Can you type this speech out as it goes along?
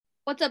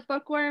What's up,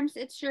 bookworms?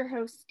 It's your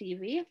host,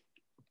 Stevie.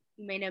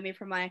 You may know me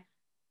from my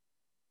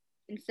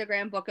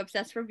Instagram, Book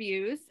Obsessed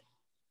Reviews.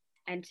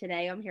 And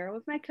today I'm here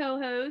with my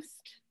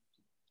co-host.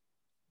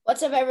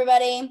 What's up,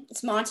 everybody?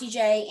 It's Monty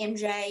J,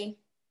 MJ,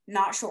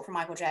 not short for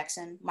Michael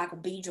Jackson, Michael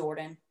B.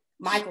 Jordan,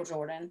 Michael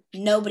Jordan.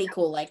 Nobody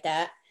cool like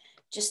that.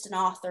 Just an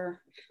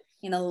author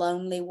in a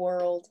lonely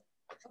world.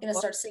 Gonna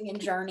start singing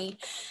Journey.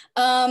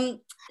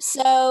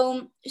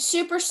 So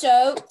super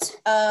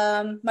stoked.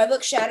 My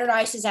book Shattered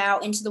Ice is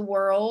out into the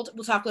world.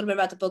 We'll talk a little bit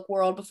about the book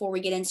world before we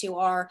get into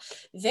our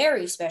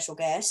very special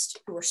guest,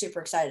 who we're super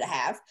excited to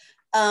have.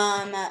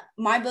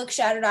 My book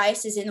Shattered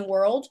Ice is in the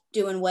world,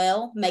 doing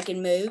well,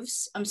 making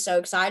moves. I'm so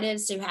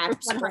excited,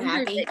 super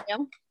happy.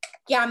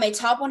 Yeah, I made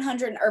top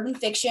 100 in urban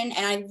fiction,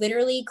 and I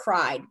literally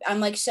cried.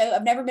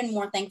 I've never been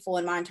more thankful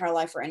in my entire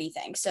life for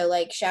anything. So,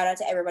 like, shout out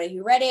to everybody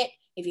who read it.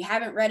 If you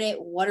haven't read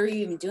it, what are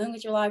you even doing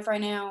with your life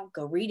right now?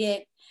 Go read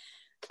it.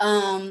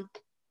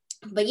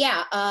 But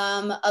yeah,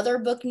 other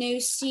book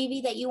news,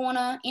 Stevie, that you want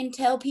to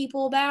intel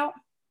people about?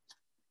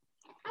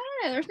 I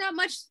don't know. There's not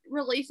much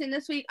releasing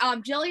this week.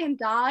 Jillian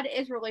Dodd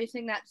is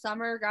releasing that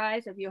summer,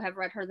 guys. If you have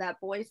read her That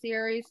Boy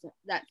series,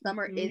 that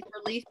summer is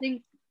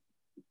releasing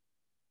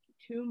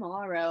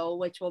tomorrow,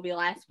 which will be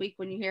last week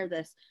when you hear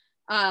this.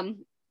 So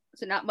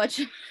not much.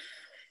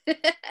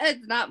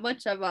 It's not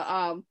much of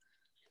a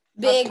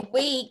big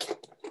week.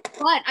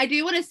 But I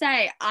do want to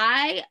say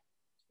I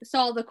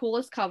saw the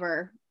coolest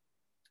cover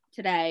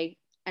today,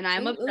 and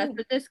I'm obsessed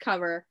with this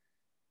cover.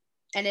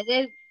 And it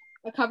is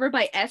a cover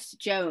by S.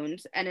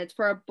 Jones, and it's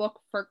for a book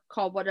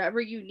called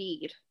Whatever You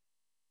Need.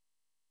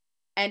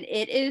 And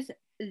it is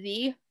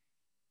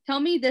tell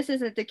me this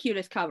isn't the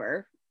cutest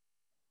cover.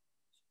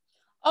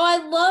 Oh,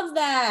 I love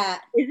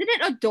that. Isn't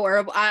it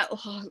adorable? I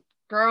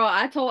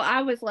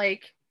was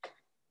like,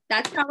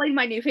 that's probably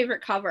my new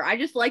favorite cover. I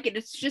just like it.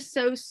 It's just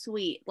so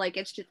sweet. Like,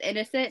 it's just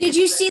innocent. Did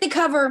you see the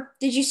cover?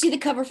 Did you see the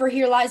cover for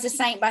Here Lies the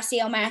Saint by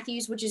C.L.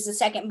 Matthews, which is the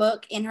second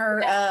book in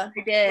her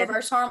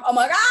Reverse Harm? Oh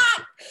my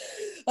God.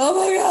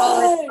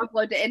 Oh,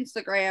 upload to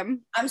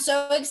Instagram. I'm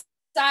so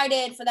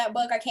excited for that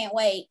book. I can't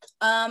wait.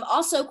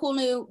 Also, cool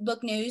new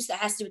book news that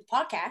has to do with the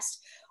podcast.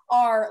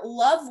 Our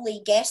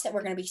lovely guest that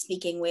we're going to be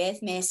speaking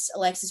with, Miss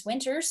Alexis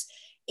Winters,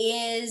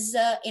 is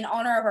in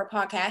honor of our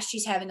podcast.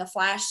 She's having a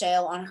flash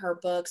sale on her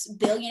books,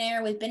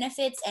 Billionaire with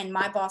Benefits and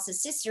My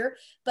Boss's Sister.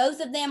 Both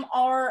of them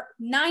are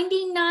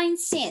 99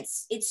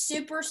 cents. It's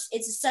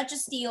such a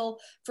steal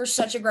for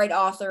such a great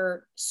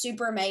author.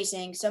 Super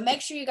amazing. So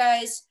make sure you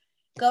guys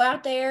go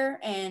out there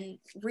and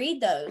read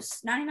those.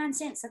 99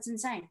 cents. That's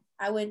insane.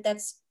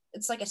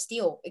 It's like a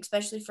steal,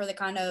 especially for the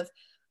kind of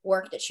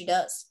work that she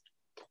does.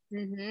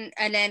 Mm-hmm.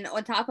 And then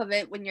on top of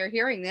it, when you're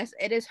hearing this,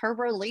 it is her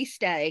release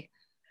day.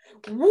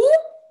 Whoop,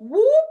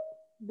 whoop.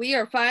 We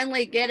are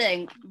finally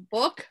getting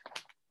book.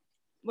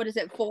 What is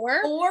it,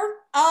 4? 4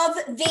 of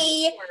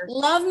the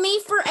Love Me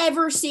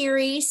Forever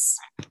series.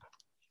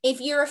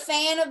 If you're a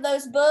fan of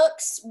those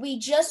books, we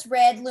just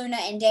read Luna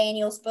and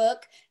Daniel's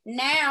book.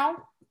 Now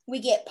we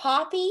get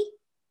Poppy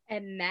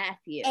and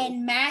Matthew.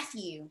 And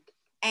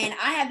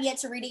I have yet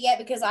to read it yet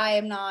because I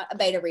am not a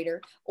beta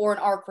reader or an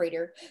ARC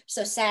reader.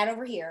 So sad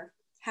over here.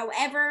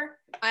 However,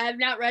 I have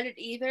not read it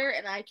either,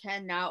 and I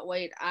cannot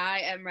wait.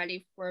 I am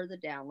ready for the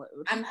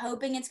download. I'm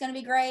hoping it's going to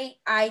be great.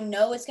 I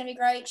know it's going to be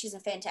great. She's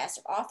a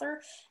fantastic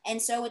author. And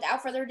so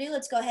without further ado,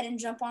 let's go ahead and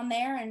jump on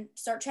there and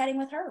start chatting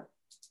with her.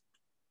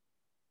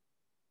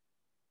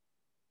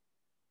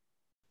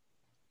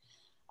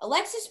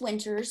 Alexis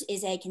Winters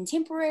is a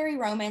contemporary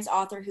romance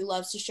author who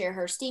loves to share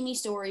her steamy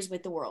stories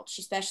with the world.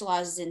 She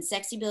specializes in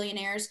sexy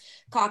billionaires,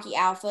 cocky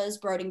alphas,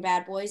 brooding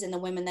bad boys, and the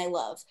women they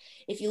love.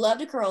 If you love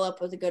to curl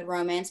up with a good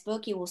romance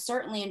book, you will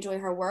certainly enjoy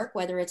her work,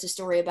 whether it's a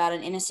story about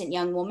an innocent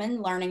young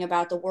woman learning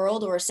about the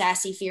world or a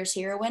sassy, fierce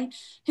heroine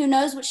who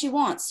knows what she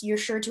wants. You're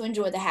sure to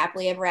enjoy the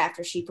happily ever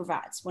after she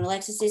provides. When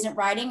Alexis isn't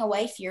writing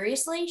away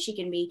furiously, she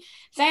can be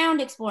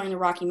found exploring the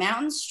Rocky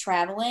Mountains,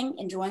 traveling,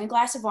 enjoying a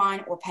glass of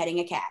wine, or petting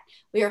a cat.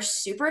 We are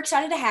super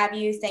excited to have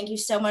you. Thank you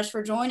so much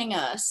for joining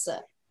us.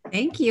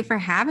 Thank you for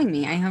having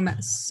me. I am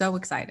so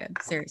excited.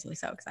 Seriously,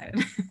 so excited.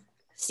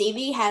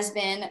 Stevie has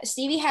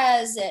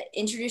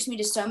introduced me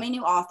to so many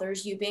new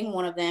authors, you being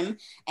one of them,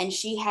 and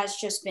she has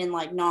just been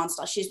like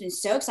nonstop. She's been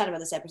so excited about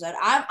this episode.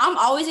 I'm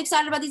always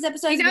excited about these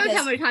episodes. You know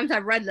how many times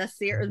I've read this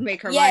series,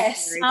 Make Her Mine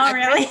series. Oh,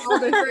 really? I'm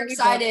super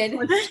excited.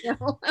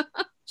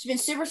 She's been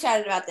super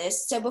excited about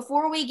this. So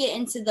before we get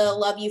into the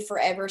Love You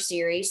Forever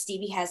series,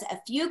 Stevie has a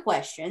few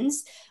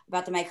questions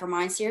about the Make Her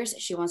Mine series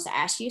that she wants to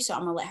ask you. So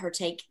I'm going to let her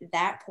take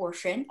that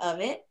portion of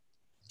it.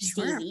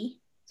 Sure. Stevie.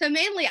 So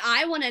mainly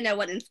I want to know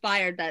what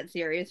inspired that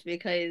series,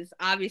 because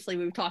obviously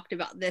we've talked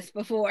about this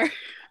before.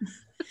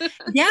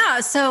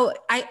 Yeah. So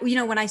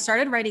when I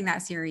started writing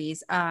that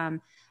series,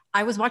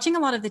 I was watching a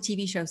lot of the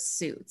TV show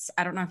Suits.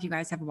 I don't know if you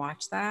guys have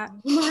watched that.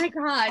 Oh my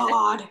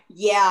God.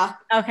 Yeah.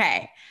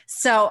 Okay.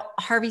 So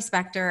Harvey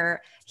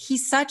Specter,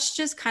 he's such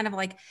just kind of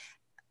like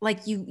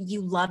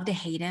you love to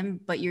hate him,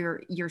 but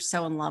you're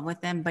so in love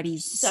with him, but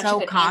he's such so a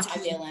good cocky.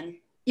 anti-villain.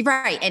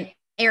 Right.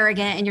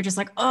 arrogant and you're just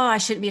like, oh, I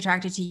shouldn't be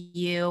attracted to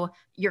you.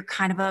 You're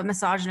kind of a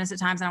misogynist at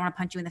times and I want to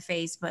punch you in the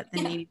face, but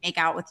then maybe make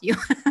out with you.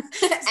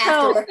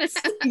 So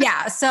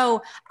yeah.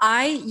 So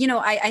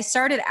I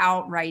started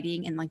out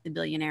writing in like the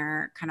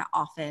billionaire kind of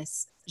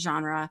office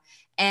genre.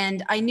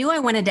 And I knew I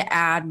wanted to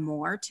add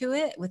more to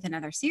it with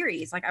another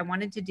series. Like I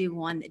wanted to do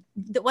one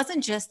that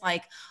wasn't just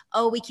like,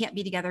 oh, we can't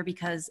be together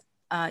because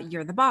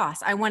you're the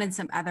boss. I wanted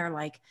some other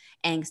like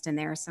angst in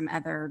there, some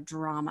other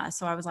drama.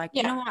 So I was like,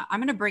 you know what? I'm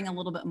going to bring a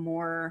little bit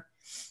more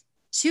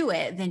to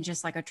it than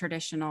just like a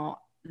traditional,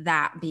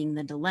 that being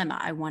the dilemma.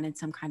 I wanted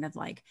some kind of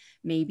like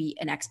maybe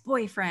an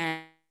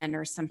ex-boyfriend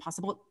or some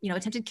possible,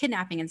 attempted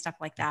kidnapping and stuff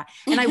like that.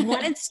 And I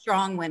wanted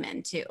strong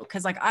women too.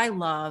 Cause like, I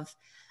love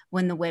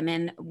when the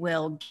women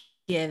will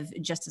give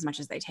just as much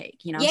as they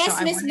take, Yes,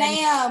 so Miss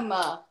Ma'am.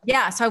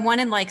 Yeah. So I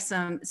wanted like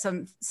some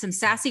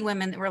sassy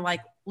women that were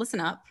like, listen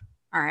up.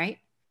 All right.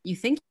 You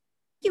think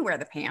you wear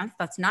the pants.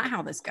 That's not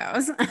how this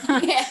goes.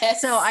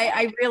 Yes. So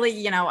I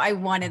really, I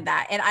wanted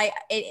that.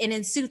 And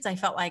in Suits, I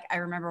felt like I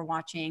remember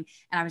watching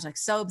and I was like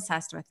so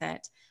obsessed with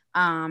it.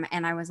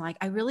 And I was like,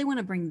 I really want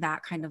to bring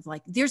that kind of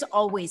like, there's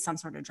always some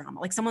sort of drama.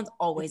 Like someone's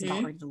always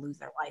about ready to lose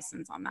their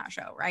license on that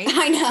show, right?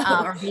 I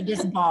know. Or be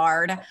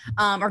disbarred,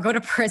 or go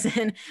to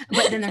prison.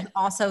 But then there's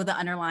also the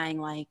underlying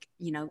like,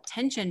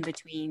 tension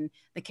between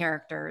the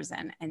characters.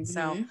 And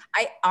so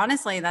I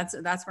honestly, that's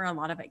where a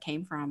lot of it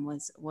came from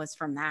was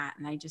from that.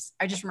 And I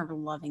just remember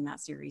loving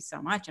that series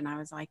so much. And I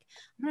was like,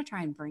 I'm going to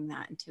try and bring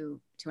that to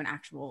an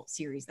actual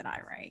series that I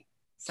write.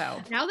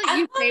 So now that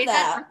you say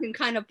that, I can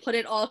kind of put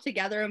it all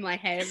together in my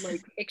head,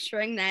 like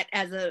picturing that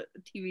as a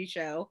TV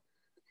show.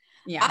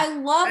 Yeah, I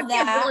love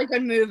that. A really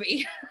good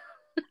movie.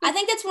 I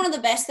think that's one of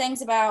the best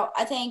things about,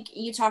 I think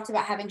you talked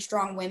about having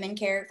strong women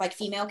like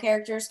female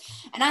characters.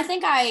 And I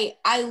think I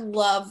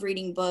love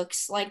reading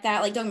books like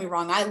that. Like, don't get me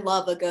wrong. I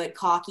love a good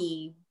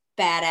cocky,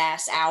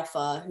 badass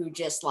alpha who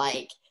just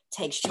like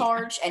takes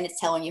charge and it's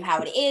telling you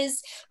how it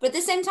is. But at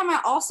the same time, I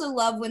also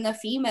love when the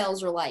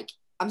females are like,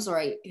 I'm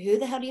sorry, who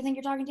the hell do you think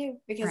you're talking to?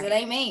 Because it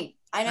ain't me.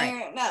 I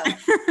know. No.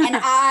 And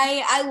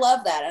I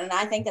love that. And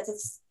I think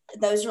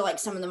those are like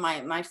some of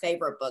my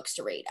favorite books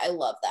to read. I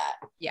love that.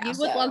 Yeah. You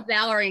would love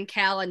Valerie and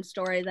Callan's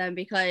story then,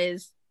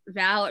 because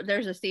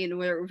there's a scene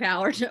where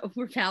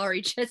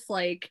Valerie just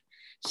like,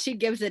 she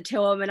gives it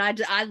to him, and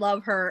I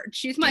love her.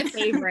 She's my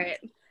favorite.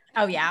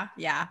 Oh yeah.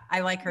 Yeah.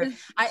 I like her.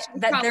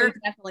 They're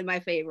definitely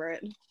my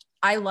favorite.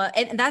 I love,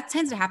 and that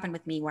tends to happen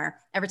with me where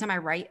every time I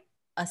write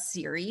a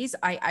series,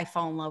 I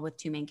fall in love with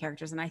two main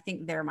characters, and I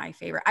think they're my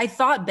favorite. I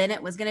thought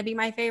Bennett was going to be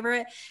my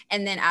favorite,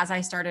 and then as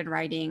I started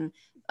writing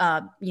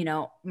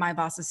My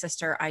Boss's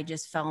Sister, I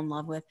just fell in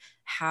love with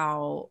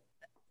how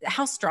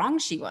strong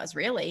she was,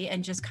 really,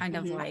 and just kind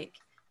of like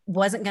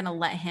wasn't going to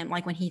let him,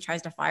 like when he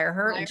tries to fire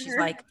her and she's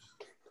like,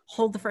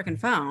 hold the freaking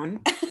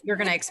phone, you're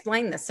going to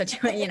explain this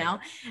situation,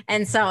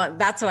 and so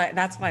that's what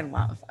I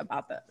love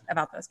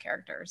about those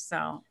characters.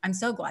 So I'm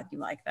so glad you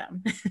like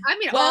them. I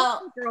mean,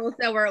 all the girls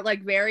that were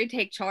like very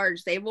take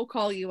charge, they will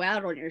call you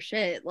out on your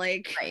shit,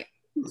 like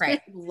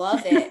right.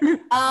 Love it.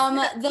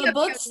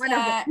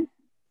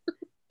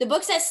 The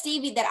books that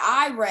Stevie that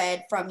I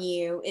read from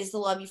you is the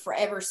Love You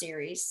Forever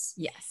series.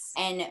 Yes.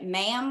 And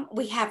ma'am,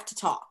 we have to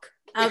talk.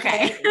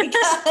 Okay.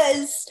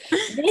 Because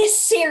this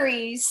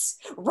series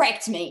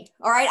wrecked me.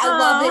 All right. I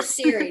love this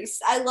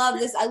series. I love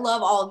this. I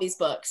love all of these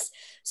books.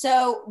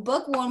 So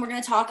book one, we're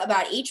going to talk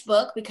about each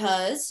book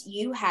because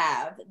you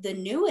have the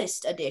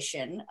newest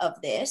edition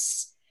of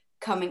this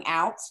coming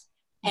out,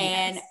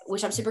 and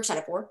which I'm super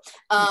excited for.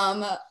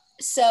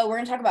 So we're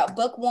going to talk about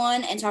book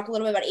one and talk a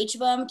little bit about each of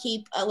them.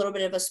 Keep a little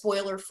bit of a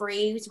spoiler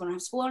free, so we don't have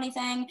to spoil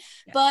anything.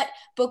 Yeah. But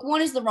book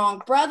one is The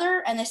Wrong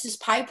Brother, and this is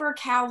Piper,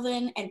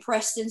 Calvin, and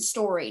Preston's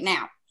story.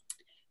 Now,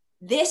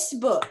 this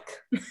book,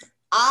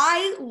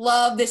 I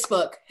love this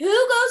book. Who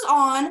goes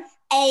on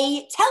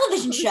a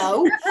television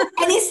show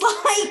and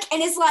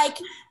it's like,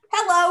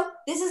 hello,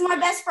 this is my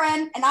best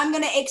friend, and I'm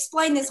going to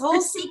explain this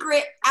whole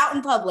secret out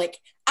in public.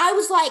 I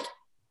was like,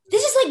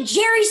 this is like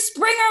Jerry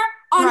Springer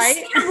on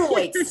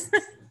steroids.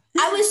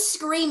 I was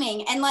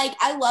screaming, and like,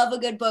 I love a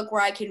good book where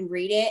I can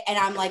read it and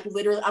I'm like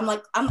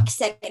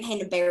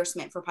secondhand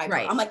embarrassment for Piper.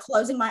 Right. I'm like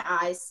closing my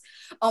eyes.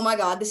 Oh my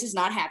God, this is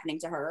not happening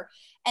to her.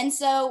 And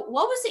so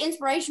what was the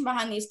inspiration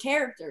behind these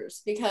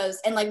characters?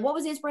 What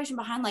was the inspiration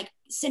behind like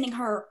sending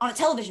her on a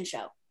television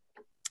show?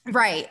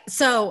 Right.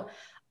 So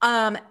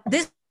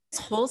this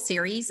whole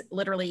series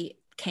literally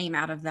came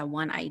out of the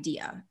one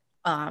idea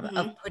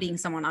of putting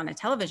someone on a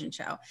television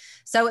show.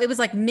 So it was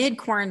like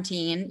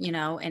mid-quarantine,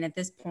 and at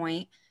this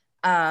point,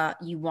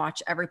 you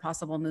watch every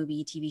possible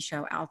movie, TV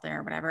show out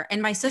there, whatever.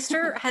 And my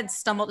sister had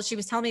stumbled, she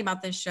was telling me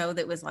about this show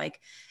that was like,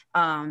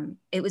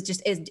 it was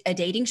just a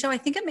dating show. I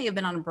think it may have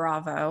been on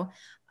Bravo.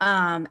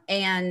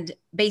 And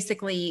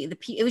basically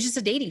it was just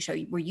a dating show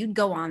where you'd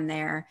go on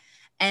there,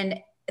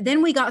 and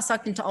then we got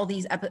sucked into all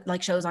these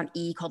shows on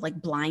E called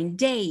like Blind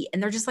Date.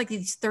 And they're just like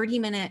these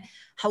 30-minute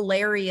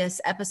hilarious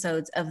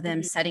episodes of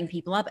them setting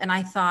people up. And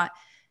I thought,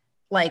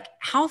 like,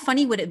 how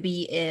funny would it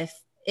be if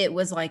it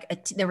was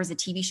like there was a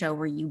TV show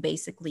where you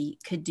basically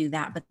could do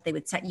that, but they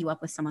would set you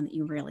up with someone that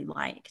you really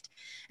liked.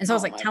 And so I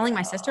was like telling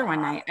my sister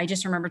one night, I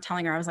just remember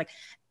telling her, I was like,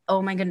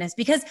 oh my goodness,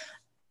 because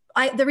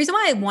the reason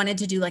why I wanted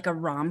to do like a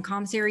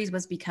rom-com series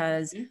was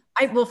because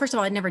well, first of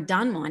all, I'd never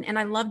done one and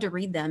I love to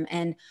read them.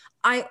 And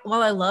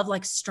while I love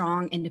like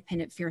strong,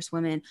 independent, fierce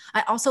women,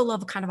 I also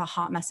love kind of a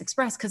hot mess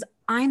express because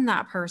I'm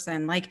that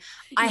person. Like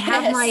I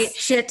have my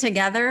shit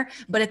together,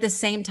 but at the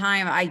same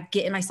time, I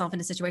get myself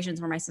into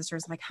situations where my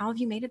sister's like, how have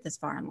you made it this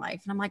far in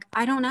life? And I'm like,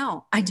 I don't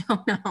know.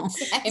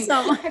 Same.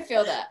 So I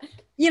feel that,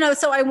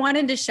 so I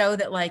wanted to show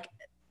that like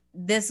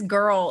this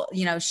girl,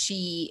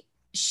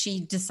 she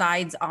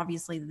decides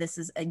obviously this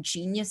is a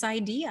genius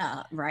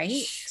idea,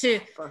 right?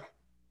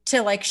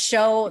 To like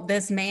show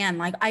this man,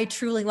 like, I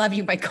truly love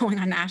you by going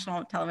on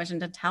national television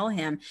to tell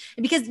him.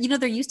 Because,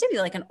 there used to be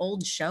like an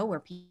old show where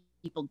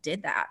people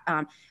did that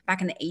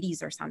back in the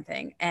 80s or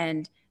something.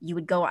 And you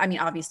would go, I mean,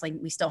 obviously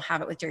we still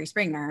have it with Jerry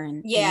Springer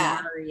and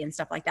Murray and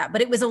stuff like that,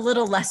 but it was a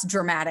little less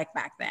dramatic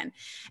back then.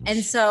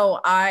 And so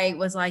I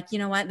was like, you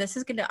know what,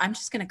 I'm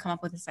just going to come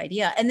up with this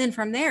idea. And then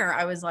from there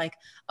I was like,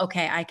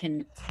 okay, I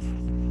can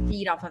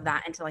feed off of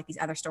that into like these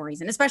other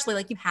stories. And especially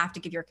like you have to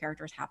give your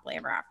characters happily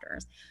ever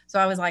afters. So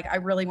I was like, I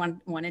really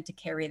wanted to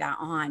carry that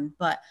on,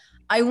 but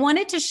I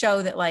wanted to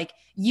show that like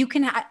you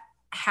can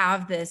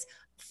have this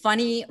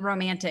funny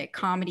romantic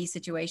comedy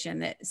situation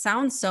that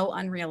sounds so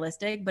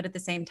unrealistic, but at the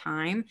same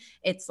time,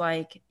 it's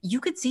like you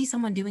could see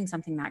someone doing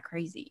something that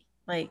crazy.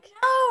 Like,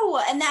 no,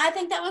 and I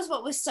think that was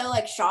what was so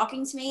like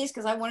shocking to me, is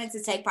because I wanted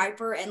to take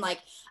Piper and like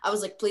I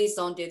was like, please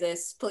don't do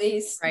this,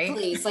 please,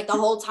 please. Like the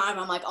whole time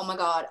I'm like, oh my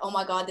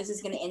god, this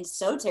is gonna end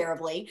so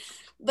terribly.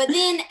 But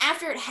then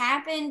after it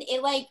happened,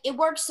 it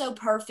worked so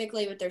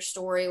perfectly with their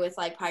story with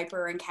like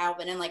Piper and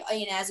Calvin and like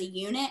as a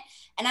unit.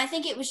 And I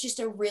think it was just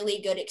a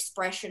really good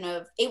expression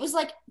of, it was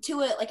like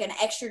to an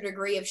extra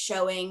degree of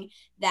showing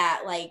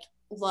that like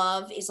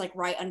love is like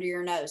right under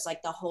your nose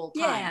like the whole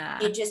time. Yeah.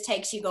 It just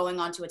takes you going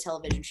onto a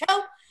television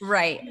show,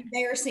 right,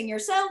 embarrassing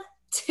yourself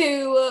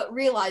to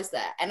realize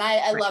that. And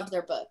I loved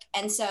their book.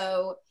 And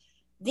so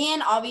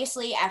then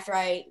obviously after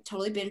I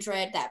totally binge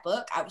read that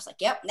book, I was like,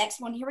 yep, next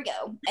one, here we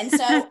go. And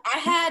so I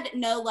had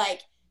no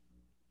like,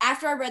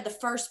 after I read the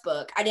first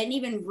book, I didn't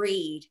even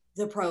read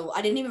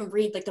I didn't even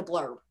read like the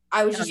blurb.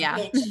 I was just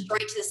straight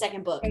to the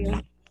second book.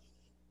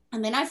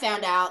 And then I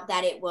found out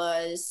that it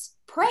was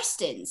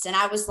Preston's, and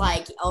I was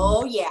like,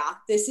 oh yeah,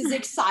 this is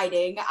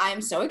exciting.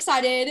 I'm so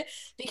excited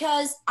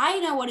because I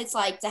know what it's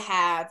like to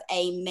have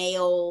a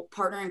male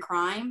partner in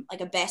crime,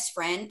 like a best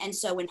friend. And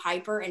so when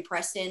Piper and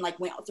Preston like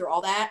went through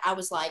all that, I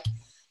was like,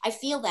 I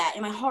feel that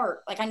in my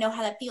heart. Like I know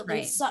how that feels.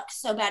 Right. It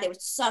sucks so bad. It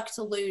would suck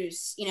to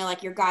lose,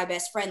 like your guy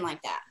best friend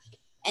like that.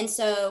 And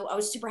so I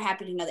was super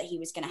happy to know that he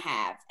was going to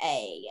have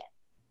a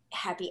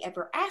happy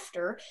ever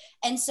after.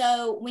 And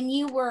so when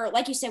you were,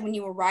 like you said, when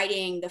you were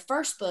writing the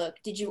first book,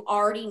 did you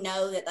already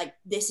know that like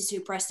this is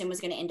who Preston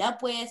was going to end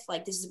up with?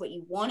 Like this is what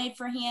you wanted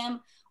for him?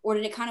 Or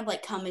did it kind of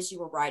like come as you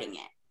were writing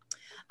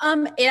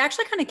it? It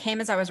actually kind of came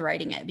as I was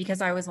writing it,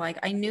 because I was like,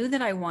 I knew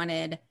that I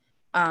wanted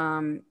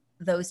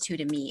those two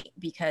to meet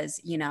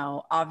because,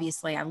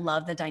 obviously I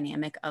love the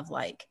dynamic of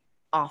like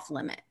off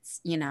limits,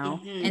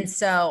 Mm-hmm. And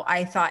so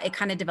I thought it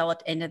kind of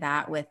developed into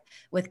that with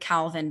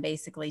Calvin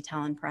basically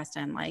telling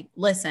Preston like,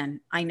 listen,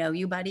 I know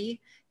you,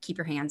 buddy, keep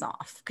your hands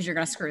off because you're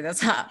going to screw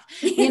this up,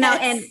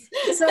 and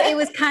so it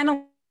was kind of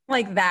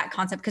like that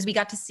concept, because we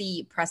got to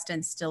see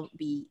Preston still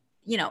be,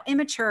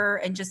 immature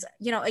and just,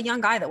 a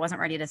young guy that wasn't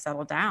ready to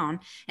settle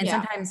down. And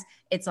sometimes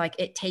it's like,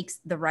 it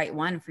takes the right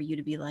one for you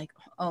to be like,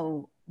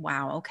 oh,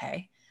 wow.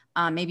 Okay.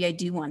 Maybe I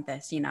do want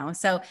this,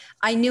 so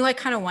I knew I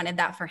kind of wanted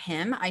that for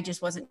him. I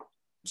just wasn't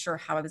sure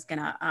how I was going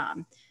to,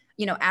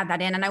 add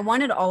that in. And I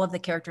wanted all of the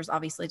characters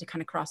obviously to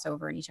kind of cross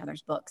over in each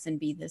other's books and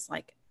be this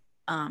like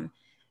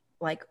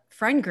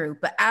friend group.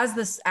 But as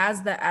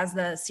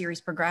the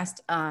series progressed,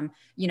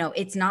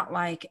 it's not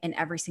like in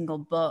every single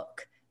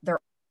book, they're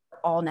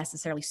all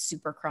necessarily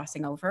super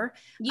crossing over.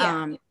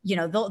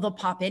 They'll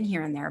pop in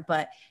here and there,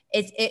 but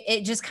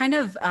it just kind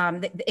of,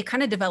 it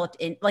kind of developed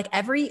in like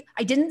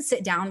I didn't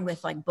sit down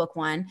with like book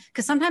one,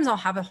 because sometimes I'll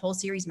have a whole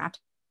series mapped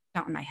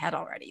out in my head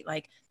already.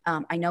 Like,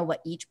 I know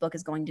what each book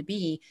is going to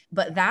be,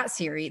 but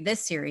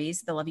this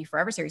series, the Love You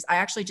Forever series, I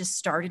actually just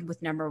started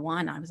with number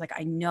one. I was like,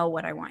 I know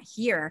what I want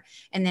here.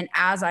 And then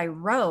as I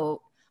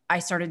wrote, I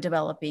started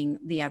developing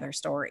the other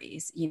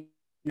stories,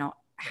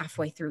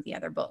 halfway through the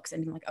other books,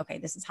 and I'm like, okay,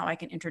 this is how I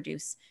can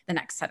introduce the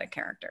next set of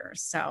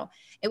characters. So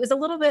it was a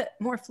little bit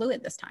more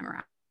fluid this time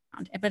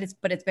around,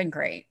 but it's been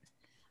great.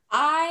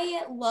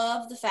 I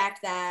love the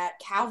fact that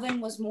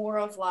Calvin was more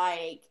of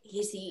like,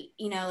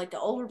 like the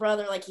older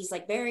brother, like he's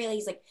like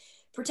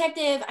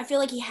protective. I feel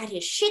like he had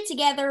his shit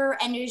together,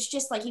 and it was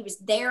just like he was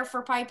there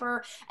for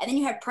Piper. And then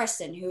you had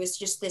Preston, who is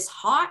just this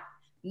hot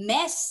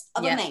mess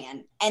of a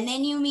man. And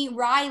then you meet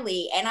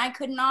Riley, and I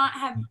could not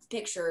have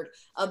pictured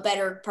a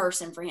better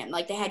person for him.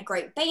 Like, they had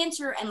great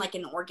banter and like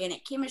an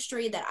organic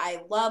chemistry that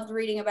I loved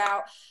reading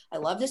about. I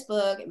love this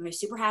book. I'm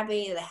super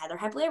happy that they had their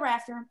happily ever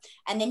after.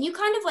 And then you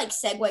kind of like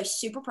segue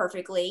super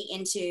perfectly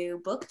into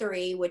book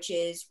 3, which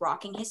is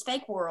Rocking His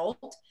Fake World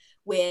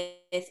with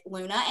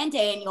Luna and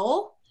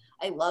Daniel.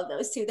 I love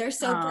those two. They're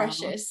so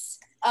precious.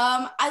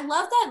 I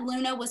love that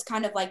Luna was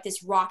kind of like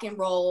this rock and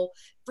roll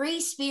free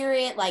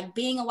spirit, like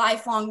being a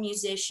lifelong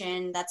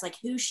musician. That's like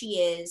who she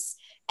is.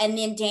 And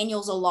then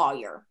Daniel's a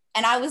lawyer.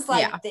 And I was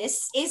like,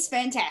 this is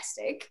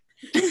fantastic.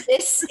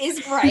 This is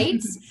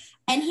great.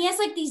 And he has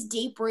like these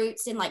deep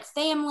roots in like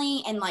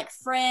family and like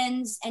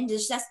friends and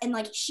just and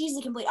like she's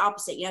the complete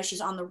opposite. You know,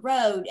 she's on the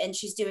road and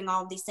she's doing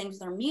all of these things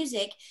with her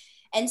music.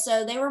 And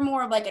so they were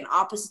more of like an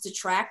opposites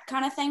attract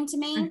kind of thing to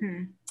me.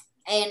 Mm-hmm.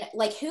 And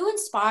like, who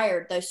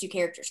inspired those two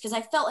characters? Because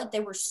I felt like they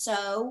were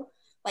so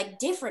like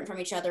different from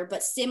each other,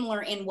 but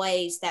similar in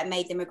ways that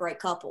made them a great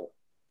couple.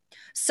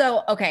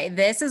 So, okay,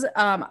 this is,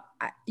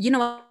 you know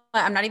what?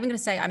 I'm not even going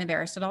to say I'm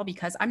embarrassed at all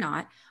because I'm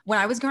not. When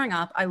I was growing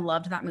up, I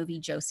loved that movie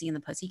Josie and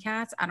the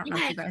Pussycats. I don't know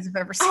if you guys have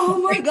ever seen it.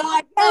 Oh my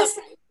God. Yes.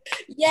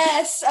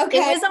 Yes. Okay.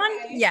 It was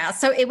on,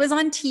 so it was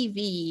on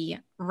TV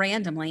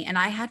randomly. And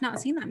I had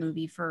not seen that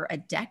movie for a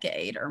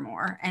decade or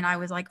more. And I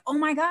was like, oh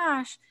my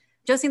gosh,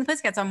 Josie and the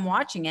Pussycats, I'm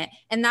watching it.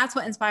 And that's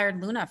what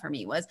inspired Luna for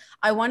me was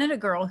I wanted a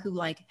girl who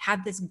like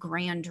had this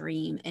grand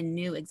dream and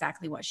knew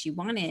exactly what she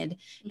wanted.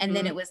 Mm-hmm. And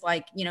then it was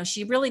like, you know,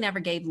 she really never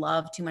gave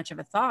love too much of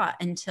a thought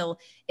until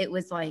it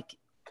was like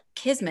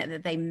kismet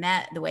that they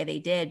met the way they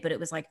did. But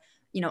it was like,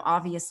 you know,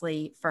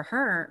 obviously for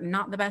her,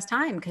 not the best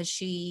time because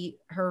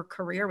her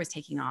career was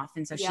taking off.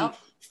 And so she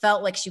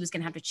felt like she was going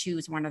to have to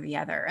choose one or the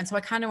other. And so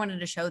I kind of wanted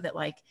to show that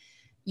like,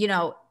 you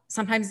know,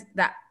 sometimes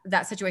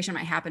that situation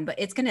might happen, but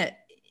it's going to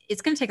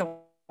take a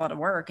lot of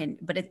work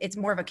but it's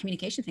more of a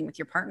communication thing with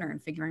your partner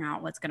and figuring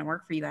out what's going to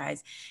work for you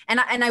guys. And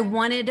I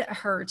wanted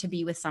her to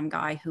be with some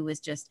guy who was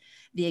just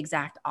the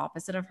exact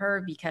opposite of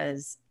her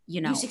because,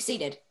 you know, you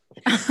succeeded.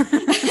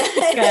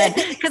 Good.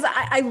 Because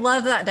I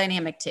love that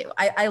dynamic too.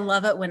 I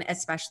love it when,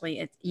 especially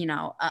it's, you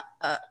know,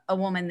 a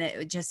woman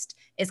that just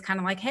is kind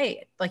of like,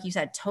 hey, like you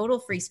said, total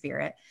free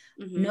spirit,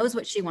 mm-hmm. knows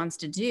what she wants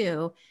to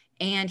do.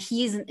 And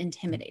he isn't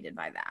intimidated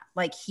by that.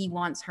 Like he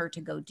wants her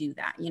to go do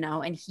that, you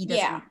know, and he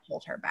doesn't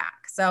hold her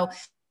back. So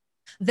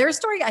their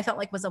story, I felt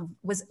like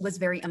was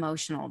very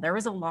emotional. There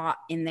was a lot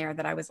in there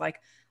that I was like,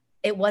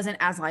 it wasn't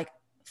as like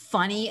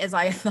funny as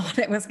I thought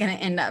it was going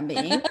to end up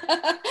being. It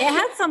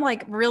had some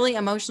like really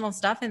emotional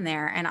stuff in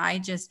there. And I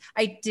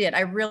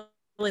really,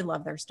 really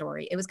love their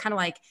story. It was kind of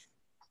like,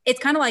 it's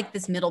kind of like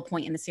this middle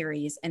point in the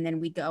series. And then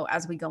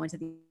as we go into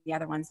the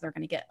other ones, they're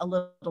going to get a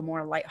little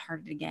more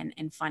lighthearted again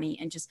and funny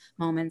and just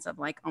moments of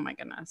like, oh my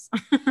goodness.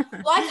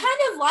 Well,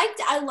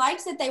 I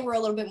liked that they were a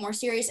little bit more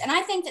serious. And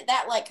I think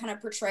that like kind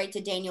of portrayed to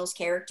Daniel's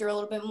character a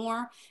little bit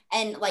more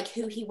and like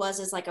who he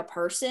was as like a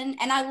person.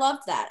 And I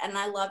loved that. And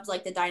I loved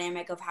like the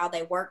dynamic of how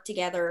they worked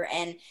together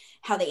and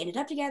how they ended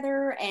up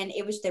together. And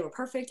they were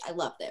perfect. I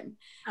loved them.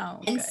 Oh,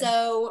 and good.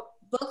 So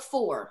book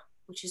 4,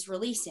 which is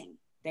releasing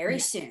very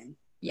soon.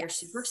 You're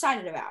super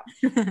excited about.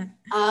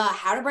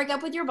 How to Break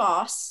Up with Your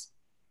Boss.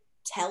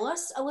 Tell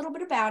us a little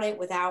bit about it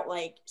without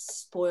like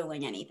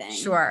spoiling anything.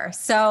 Sure.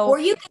 So, or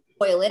you can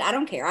spoil it. I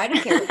don't care.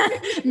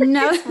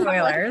 No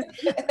spoilers.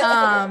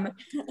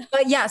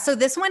 But yeah, so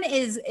this one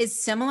is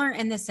similar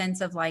in the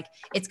sense of like,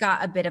 it's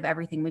got a bit of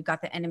everything. We've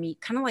got the enemy,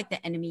 kind of like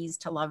the enemies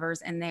to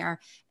lovers in there,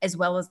 as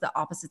well as the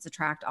opposites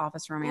attract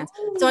office romance.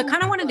 Ooh. So I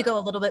kind of wanted to go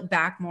a little bit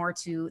back more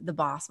to the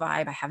boss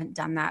vibe. I haven't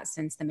done that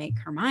since the Make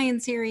Hermione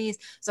series.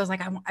 So I was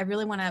like, I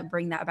really want to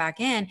bring that back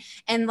in.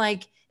 And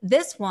like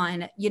this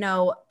one, you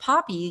know,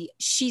 Poppy,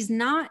 she's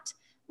not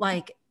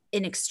like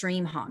an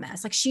extreme hot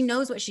mess. Like she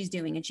knows what she's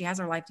doing and she has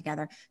her life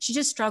together. She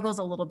just struggles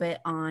a little bit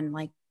on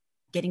like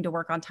getting to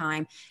work on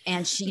time.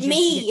 And she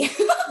just,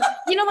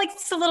 you know, like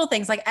it's the little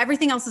things, like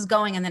everything else is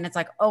going. And then it's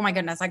like, oh my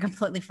goodness, I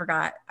completely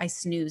forgot I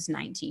snoozed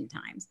 19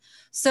 times.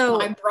 So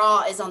my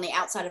bra is on the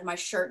outside of my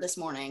shirt this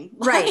morning.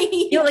 Right.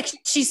 You know, like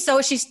she's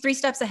 3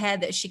 steps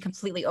ahead that she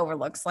completely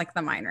overlooks like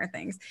the minor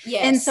things.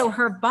 Yes. And so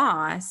her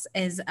boss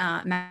is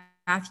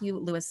Matthew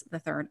Lewis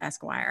III,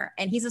 Esquire.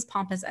 And he's as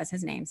pompous as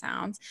his name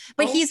sounds,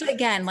 but he's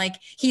again, like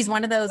he's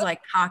one of those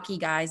like cocky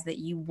guys that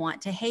you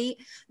want to hate.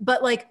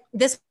 But like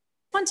this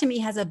one to me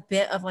has a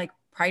bit of like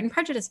Pride and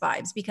Prejudice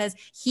vibes because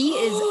he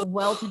is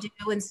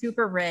well-to-do and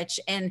super rich.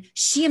 And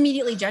she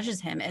immediately judges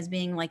him as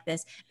being like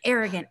this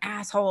arrogant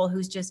asshole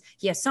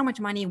he has so much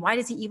money. Why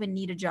does he even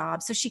need a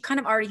job? So she kind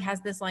of already has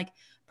this like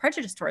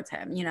prejudice towards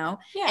him, you know?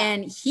 Yeah.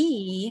 And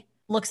he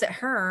looks at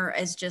her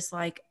as just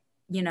like,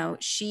 you know,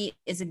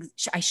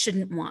 I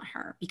shouldn't want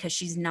her because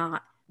she's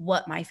not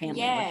what my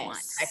family would want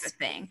type of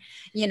thing,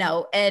 you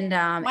know? And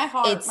my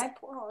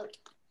poor heart.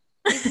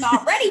 He's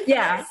not ready for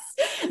Yeah.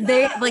 this.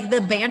 They like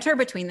the banter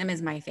between them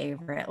is my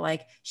favorite.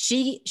 Like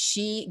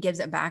she gives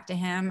it back to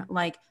him.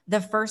 Like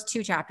the first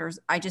 2 chapters,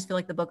 I just feel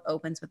like the book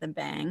opens with a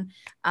bang.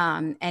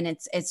 And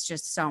it's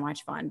just so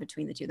much fun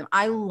between the two of them.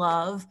 I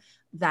love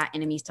that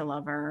enemies to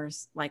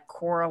lovers, like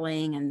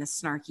quarreling and the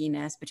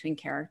snarkiness between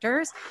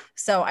characters.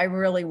 So I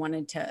really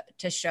wanted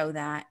to show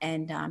that.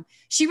 And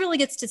she really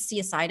gets to see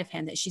a side of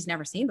him that she's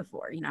never seen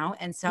before, you know?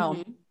 And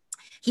so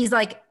he's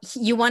like,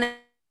 you want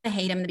to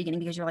hate him in the beginning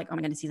because you're like, oh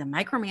my goodness, he's a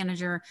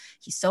micromanager.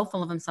 He's so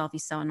full of himself.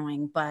 He's so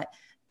annoying, but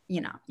you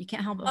know, you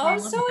can't help but fall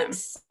in love with him.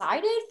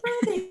 Excited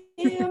for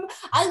him.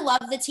 I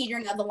love the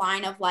teetering of the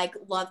line of like,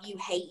 love you,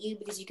 hate you,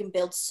 because you can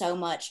build so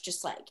much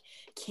just like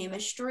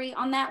chemistry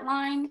on that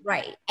line.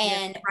 Right.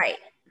 And right.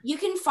 You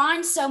can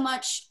find so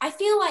much. I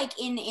feel like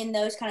in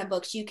those kind of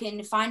books, you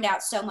can find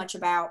out so much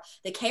about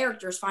the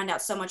characters, find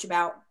out so much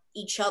about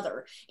each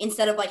other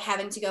instead of like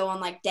having to go on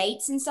like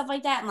dates and stuff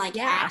like that and like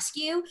ask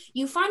you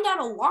find out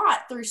a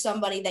lot through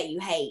somebody that you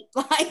hate.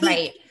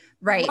 Like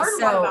right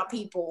learn a lot about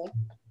people.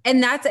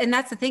 And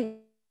that's the thing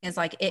is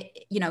like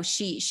it, you know,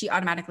 she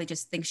automatically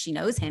just thinks she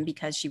knows him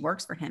because she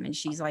works for him and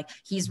she's like,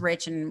 he's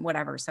rich and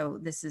whatever, so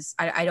this is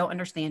I don't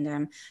understand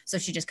him, so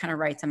she just kind of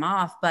writes him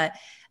off. But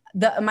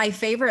my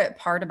favorite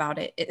part about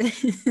it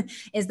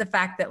is the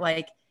fact that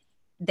like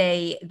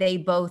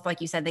they both,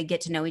 like you said, they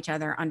get to know each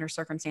other under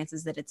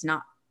circumstances that it's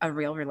not a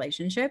real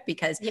relationship,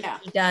 because he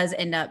does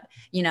end up,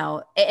 you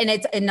know, and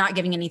it's not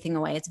giving anything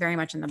away. It's very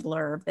much in the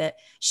blurb that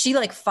she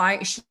like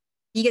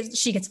she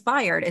gets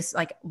fired. It's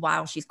like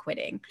while she's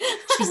quitting,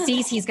 she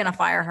sees he's going to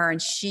fire her and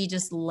she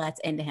just lets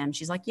into him.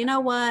 She's like, you know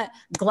what?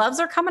 Gloves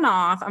are coming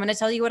off. I'm going to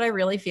tell you what I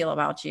really feel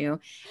about you.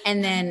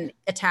 And then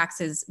attacks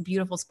his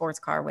beautiful sports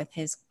car with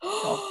his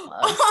golf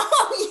clubs.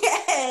 Oh,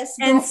 yes.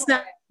 And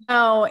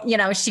so, you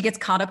know, she gets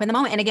caught up in the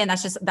moment. And again,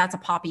 that's a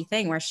Poppy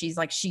thing where she's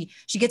like, she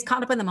gets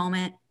caught up in the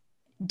moment,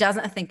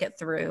 doesn't think it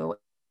through,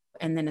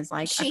 and then is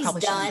like, she's I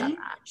probably shouldn't have done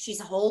that.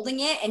 She's holding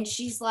it and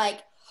she's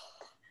like,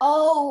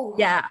 oh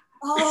yeah.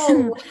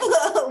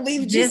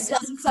 We've just done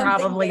something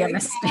probably a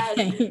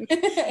mistake.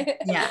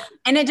 Yeah.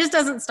 And it just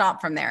doesn't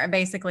stop from there. And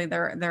basically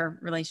their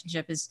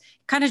relationship is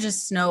kind of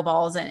just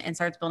snowballs and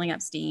starts building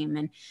up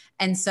steam.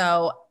 And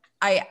so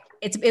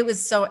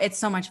it's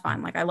so much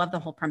fun. Like I love the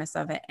whole premise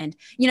of it. And,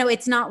 you know,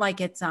 it's not like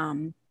it's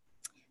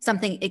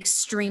something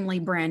extremely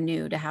brand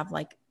new to have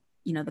like,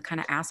 you know, the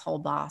kind of asshole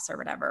boss or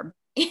whatever.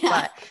 Yeah.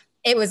 But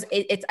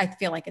it's I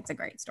feel like it's a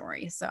great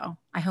story. So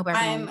I hope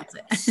everyone loves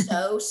it.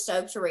 So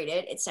stoked to read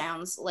it. It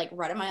sounds like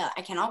right in my,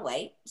 I cannot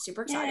wait.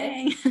 Super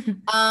excited.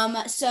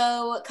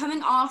 So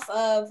coming off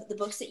of the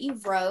books that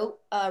you've wrote,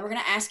 we're going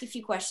to ask a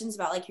few questions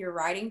about like your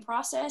writing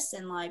process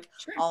and like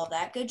all of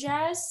that good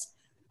jazz.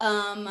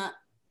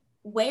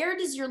 Where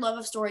does your love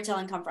of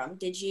storytelling come from?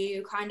 Did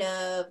you kind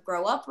of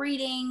grow up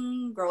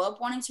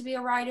wanting to be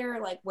a writer?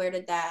 Like where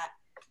did that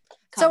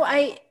come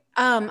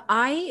from?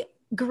 I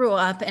grew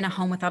up in a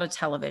home without a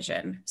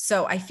television.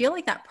 So I feel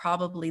like that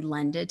probably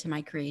lended to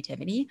my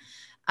creativity.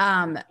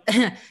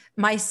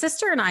 My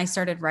sister and I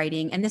started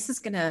writing, and this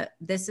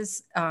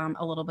is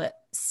a little bit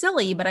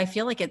silly, but I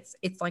feel like it's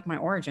like my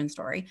origin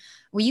story.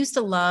 We used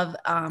to love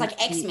like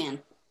X-Men.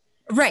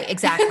 Right,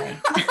 exactly.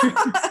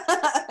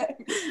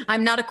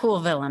 I'm not a cool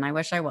villain. I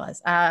wish I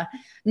was.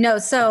 No,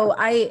 so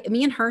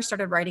me and her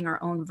started writing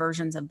our own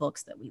versions of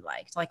books that we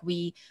liked. Like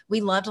we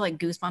loved like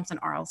Goosebumps and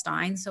R.L.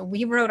 Stine. So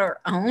we wrote our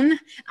own.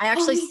 I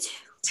actually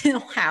still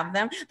have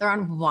them. They're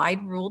on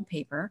wide ruled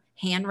paper,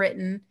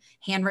 handwritten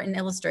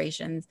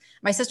illustrations.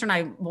 My sister and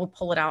I will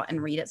pull it out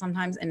and read it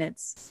sometimes, and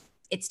it's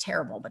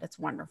terrible, but it's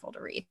wonderful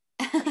to read.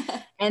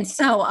 And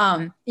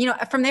so, you know,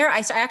 from there,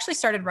 I actually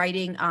started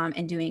writing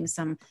and doing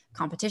some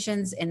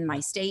competitions in my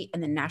state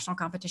and then national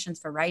competitions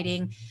for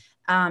writing,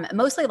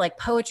 mostly like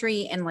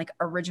poetry and like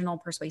original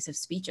persuasive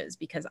speeches,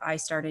 because I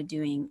started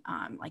doing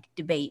like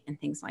debate and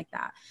things like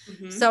that.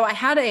 Mm-hmm. So I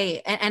had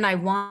and I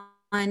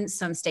won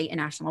some state and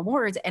national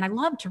awards, and I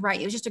loved to write.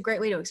 It was just a great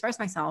way to express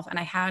myself. And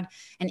I had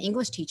an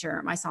English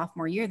teacher my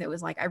sophomore year that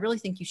was like, I really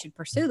think you should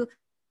pursue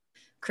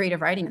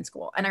creative writing in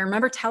school. And I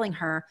remember telling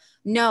her,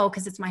 no,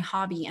 because it's my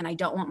hobby and I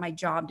don't want my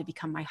job to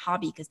become my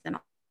hobby because then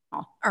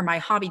my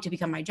hobby to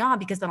become my job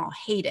because then I'll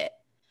hate it.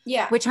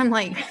 Yeah. Which I'm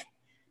like,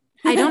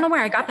 I don't know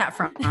where I got that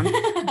from,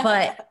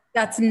 but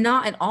that's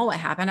not at all what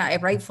happened. I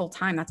write full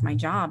time. That's my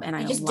job. And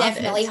I just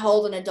definitely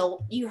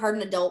you heard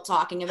an adult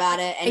talking about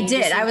it. And I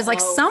did. I was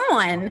like,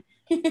 someone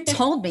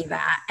told me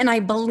that, and I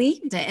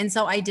believed it. And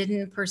so I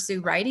didn't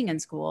pursue writing in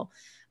school.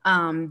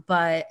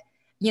 But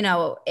you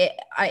know,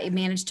 I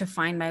managed to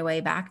find my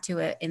way back to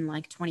it in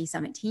like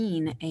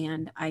 2017.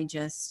 And I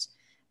just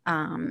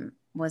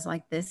was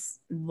like,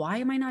 why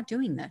am I not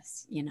doing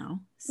this? You know?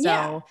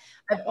 So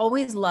I've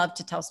always loved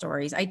to tell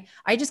stories.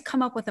 I just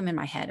come up with them in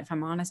my head. If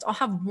I'm honest, I'll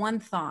have one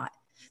thought.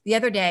 The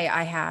other day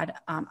I had,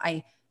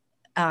 I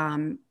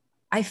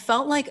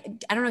felt like,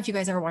 I don't know if you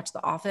guys ever watched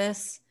The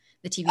Office,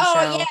 the TV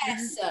show.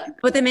 Yes.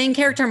 But the main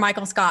character,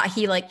 Michael Scott,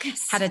 he like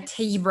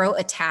he wrote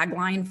a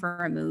tagline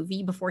for a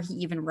movie before he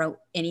even wrote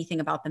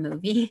anything about the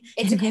movie.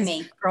 It took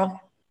me.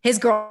 his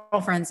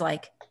girlfriend's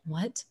like,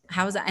 what?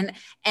 How is that?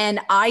 And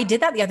I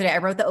did that the other day. I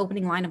wrote the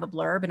opening line of a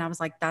blurb and I was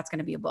like, that's going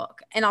to be a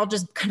book. And I'll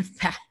just kind of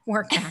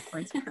work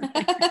backwards.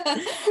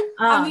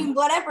 I mean,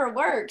 whatever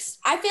works.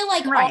 I feel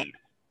like right.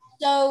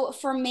 So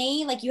for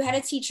me, like you had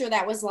a teacher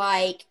that was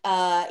like,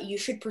 you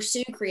should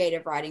pursue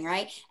creative writing,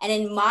 right? And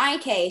in my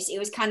case, it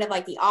was kind of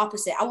like the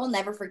opposite. I will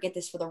never forget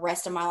this for the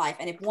rest of my life.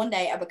 And if one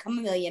day I become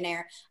a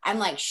millionaire, I'm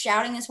like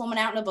shouting this woman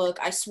out in a book.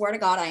 I swear to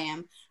God, I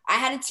am. I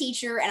had a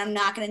teacher, and I'm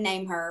not going to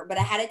name her, but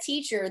I had a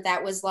teacher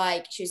that was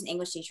like, she was an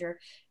English teacher.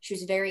 She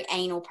was a very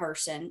anal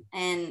person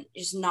and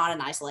just not a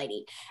nice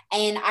lady.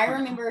 And I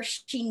remember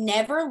she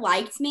never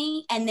liked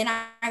me. And then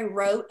I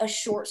wrote a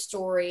short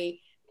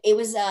story. It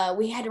was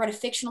we had to write a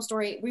fictional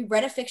story. We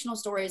read a fictional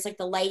story. It's like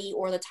The Lady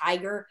or the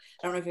Tiger.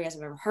 I don't know if you guys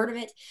have ever heard of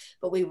it,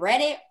 but we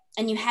read it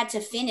and you had to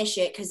finish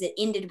it because it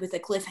ended with a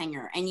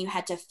cliffhanger, and you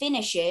had to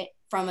finish it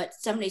from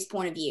somebody's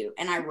point of view.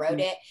 And I wrote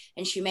it,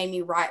 and she made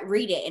me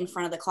read it in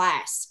front of the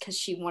class because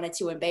she wanted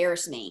to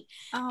embarrass me.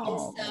 And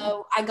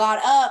so I got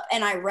up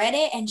and I read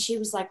it, and she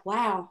was like,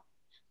 wow,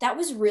 that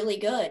was really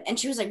good. And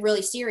she was like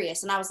really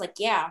serious. And I was like,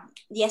 yeah,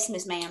 yes,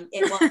 Miss Ma'am.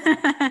 It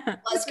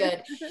was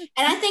good.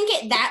 And I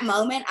think at that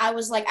moment, I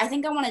was like, I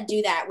think I want to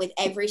do that with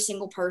every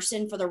single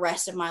person for the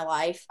rest of my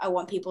life. I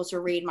want people to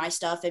read my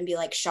stuff and be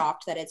like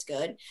shocked that it's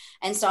good.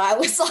 And so I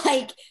was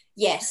like,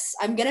 yes,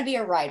 I'm going to be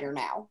a writer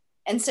now.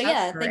 And so,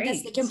 yeah, I think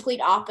that's the complete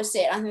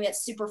opposite. I think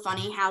that's super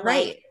funny how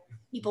like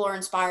people are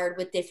inspired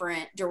with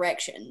different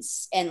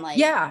directions, and like,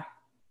 yeah,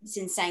 it's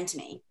insane to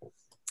me.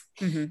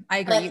 Mm-hmm. I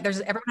agree. But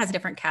everyone has a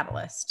different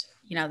catalyst,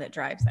 that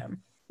drives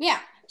them. Yeah.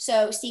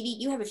 So Stevie,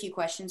 you have a few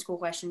cool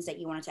questions that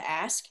you wanted to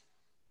ask.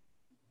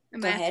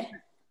 Go ahead.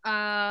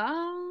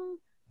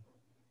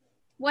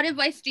 What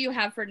advice do you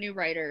have for new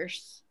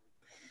writers?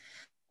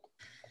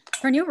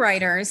 For new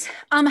writers,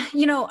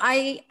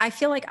 I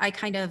feel like I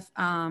kind of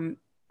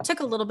took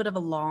a little bit of a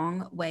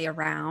long way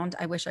around.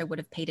 I wish I would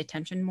have paid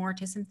attention more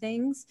to some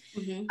things.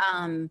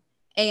 Mm-hmm.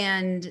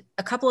 And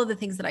a couple of the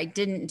things that I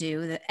didn't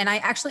do and I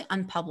actually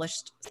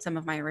unpublished some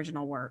of my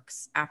original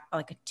works after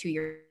like 2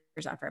 years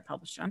after I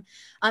published them.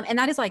 And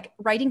that is like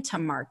writing to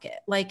market.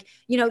 Like,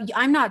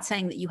 I'm not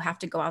saying that you have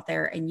to go out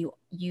there and you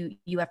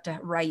have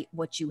to write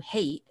what you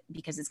hate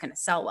because it's going to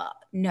sell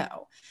up.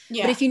 No.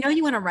 Yeah. But if you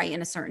want to write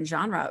in a certain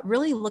genre,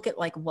 really look at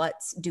like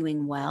what's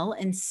doing well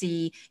and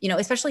see,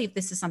 especially if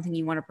this is something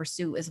you want to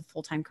pursue as a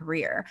full-time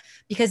career,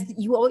 because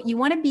you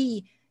want to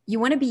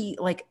be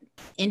like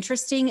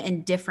interesting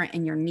and different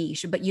in your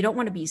niche, but you don't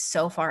want to be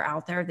so far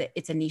out there that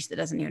it's a niche that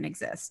doesn't even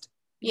exist.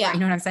 Yeah.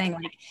 You know what I'm saying?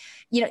 Like,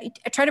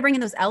 try to bring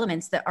in those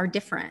elements that are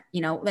different,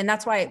 and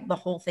that's why the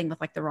whole thing with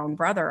like The Wrong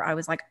Brother, I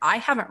was like, I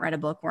haven't read a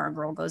book where a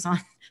girl goes on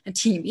a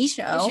TV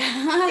show,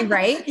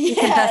 right? Yes.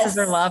 Confesses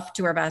her love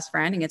to her best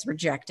friend and gets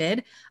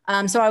rejected.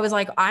 So I was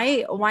like,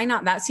 why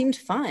not? That seemed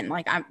fun.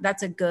 Like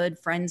that's a good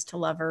friends to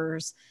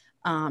lovers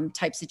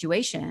type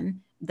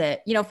situation.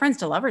 That, friends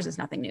to lovers is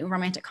nothing new.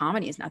 Romantic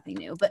comedy is nothing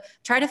new, but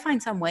try to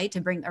find some way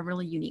to bring a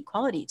really unique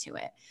quality to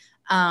it.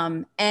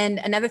 And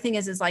another thing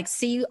is like,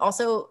 see what's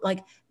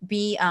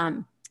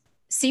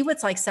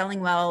like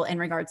selling well in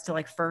regards to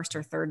like first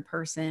or third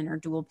person or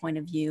dual point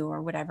of view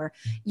or whatever.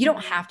 You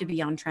don't have to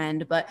be on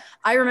trend, but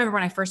I remember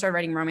when I first started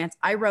writing romance,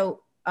 I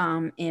wrote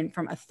in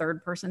from a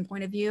third person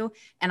point of view.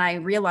 And I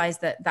realized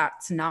that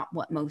that's not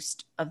what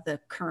most of the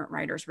current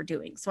writers were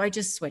doing. So I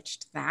just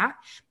switched that.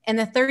 And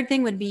the third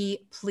thing would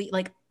be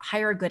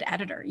hire a good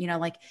editor.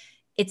 Like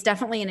it's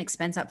definitely an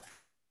expense up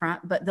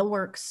front, but they'll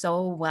work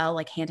so well,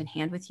 like hand in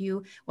hand with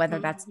you, whether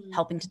that's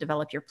helping to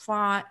develop your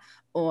plot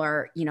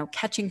or,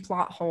 catching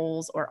plot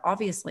holes, or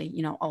obviously,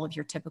 all of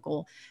your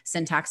typical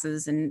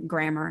syntaxes and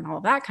grammar and all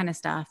of that kind of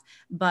stuff.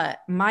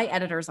 But my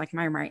editor is like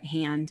my right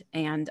hand,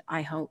 and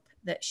I hope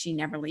that she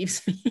never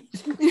leaves me.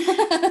 I'm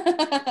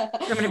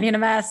going to be in a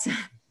mess.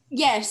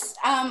 Yes,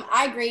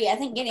 I agree. I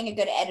think getting a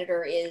good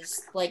editor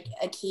is like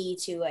a key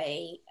to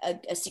a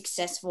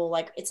successful,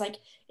 like it's like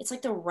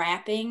the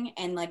wrapping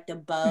and like the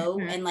bow,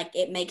 and like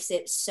it makes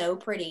it so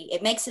pretty.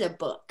 It makes it a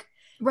book.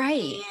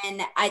 Right.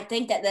 And I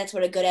think that that's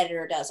what a good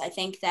editor does. I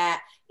think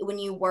that when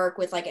you work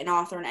with like an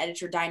author and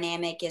editor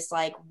dynamic, is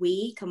like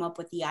we come up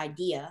with the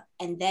idea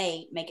and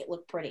they make it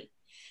look pretty.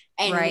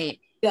 And right.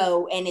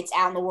 Go and it's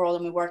out in the world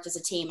and we worked as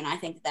a team. And I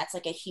think that that's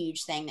like a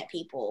huge thing that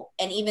people,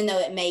 and even though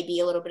it may be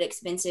a little bit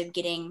expensive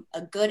getting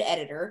a good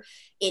editor,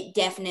 it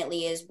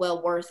definitely is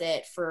well worth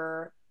it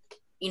for,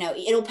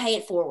 it'll pay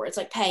it forward. It's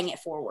like paying it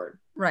forward.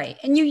 Right.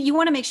 And you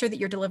want to make sure that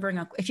you're delivering,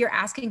 if you're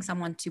asking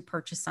someone to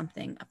purchase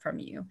something from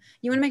you,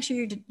 you want to make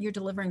sure you're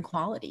delivering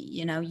quality.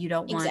 You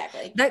don't want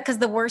that, because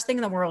the worst thing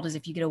in the world is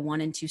if you get a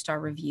 1 and 2 star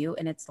review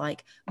and it's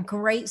like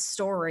great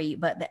story,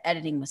 but the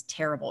editing was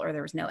terrible or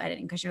there was no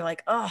editing, because you're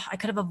like, oh, I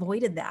could have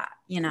avoided that,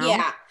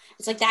 Yeah.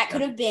 It's like that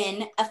could have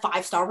been a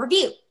 5-star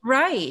review.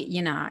 Right.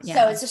 Yeah.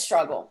 So it's a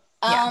struggle.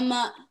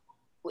 Yeah.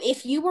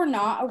 If you were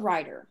not a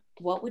writer,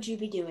 what would you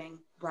be doing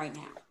right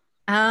now?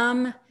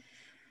 I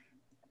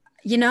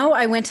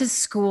went to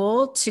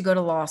school to go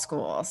to law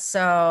school.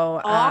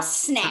 So,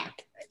 snap.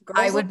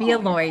 I would be a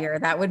lawyer.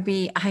 I would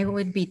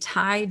be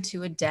tied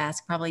to a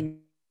desk probably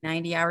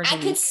 90 hours a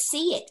week.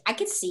 I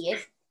could see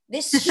it.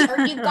 This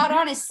shirt you've got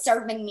on is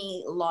serving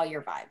me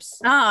lawyer vibes.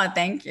 Oh,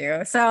 thank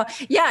you. So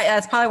yeah,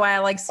 that's probably why I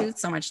like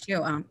suits so much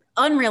too.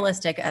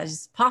 Unrealistic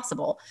as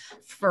possible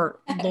for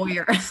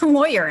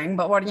lawyering,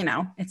 but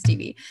it's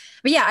TV.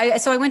 But yeah,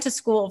 so I went to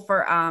school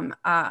for,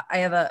 I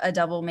have a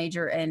double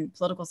major in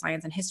political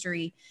science and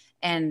history,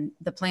 and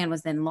the plan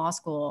was then law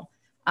school.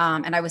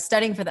 And I was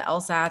studying for the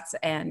LSATs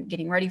and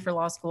getting ready for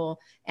law school.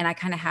 And I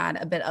kind of had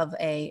a bit of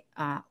a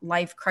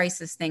life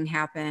crisis thing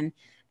happen.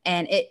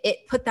 And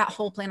it put that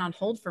whole plan on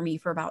hold for me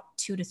for about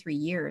 2 to 3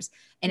 years.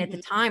 And at the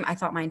time, I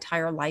thought my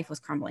entire life was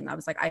crumbling. I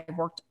was like, I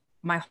worked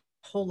my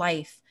whole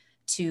life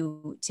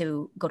to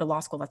go to law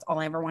school. That's all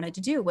I ever wanted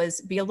to do, was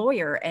be a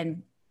lawyer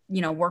and,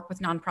 work with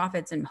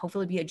nonprofits and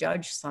hopefully be a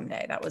judge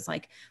someday. That was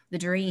like the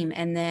dream.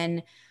 And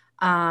then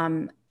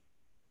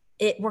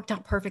it worked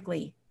out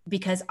perfectly,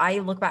 because I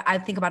look back, I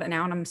think about it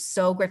now and I'm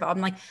so grateful. I'm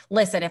like,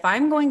 listen, if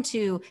I'm going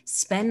to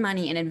spend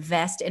money and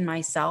invest in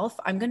myself,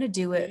 I'm going to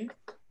do it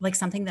like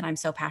something that I'm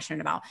so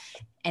passionate about,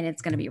 and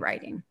it's going to be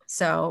writing.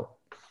 So,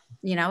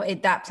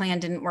 that plan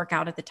didn't work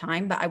out at the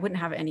time, but I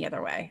wouldn't have it any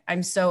other way.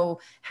 I'm so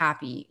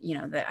happy,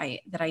 that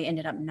I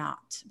ended up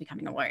not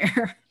becoming a lawyer.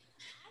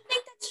 I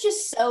think that's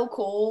just so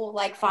cool,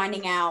 like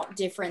finding out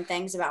different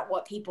things about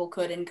what people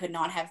could and could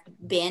not have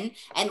been,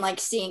 and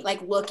like seeing,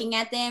 like looking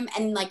at them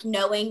and like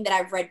knowing that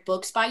I've read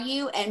books by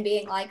you and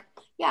being like,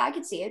 yeah, I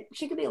could see it.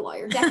 She could be a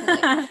lawyer,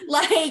 definitely.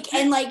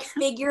 and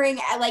figuring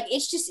out, like,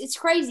 it's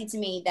crazy to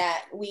me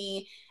that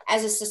we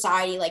as a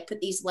society like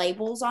put these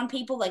labels on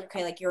people, like,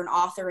 okay, like you're an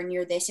author and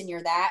you're this and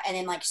you're that, and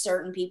then like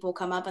certain people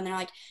come up and they're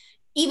like,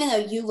 even though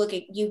you look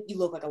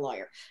like a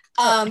lawyer,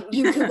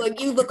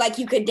 you look like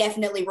you could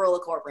definitely rule a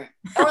courtroom,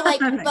 or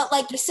like, but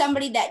like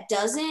somebody that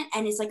doesn't,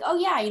 and it's like, oh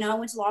yeah, I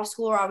went to law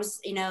school, or I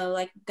was,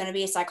 like gonna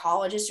be a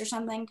psychologist or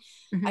something.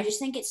 I just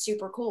think it's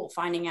super cool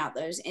finding out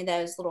those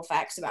little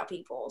facts about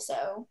people.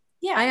 So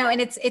yeah, I know, and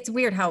it's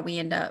weird how we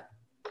end up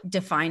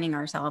defining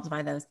ourselves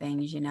by those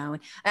things.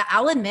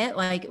 I'll admit,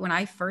 like when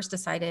I first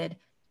decided,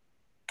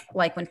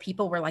 like when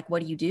people were like,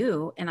 what do you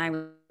do? And I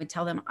would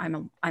tell them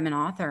I'm an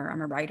author, I'm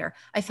a writer.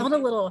 I felt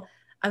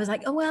I was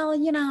like, oh,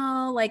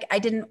 well, like I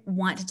didn't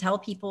want to tell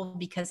people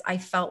because I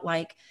felt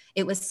like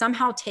it was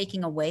somehow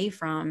taking away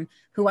from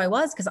who I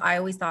was. Cause I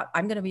always thought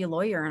I'm going to be a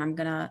lawyer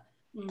and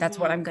that's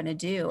what I'm going to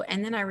do.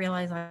 And then I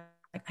realized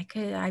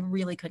I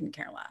really couldn't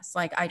care less.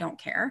 Like, I don't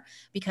care,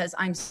 because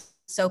I'm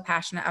so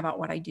passionate about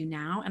what I do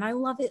now. And I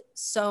love it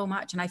so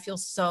much. And I feel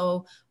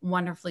so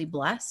wonderfully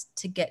blessed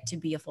to get to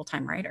be a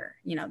full-time writer.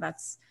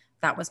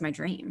 That was my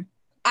dream.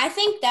 I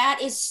think that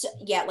is,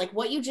 yeah, like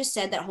what you just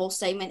said, that whole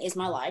statement is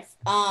my life.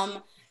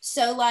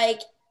 So like,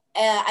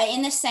 I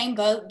in the same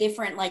boat,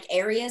 different like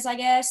areas, I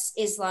guess,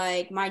 is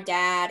like my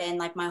dad and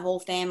like my whole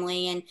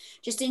family, and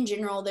just in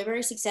general, they're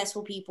very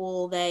successful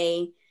people.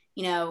 They,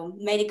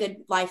 made a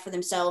good life for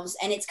themselves.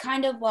 And it's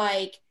kind of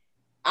like,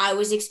 I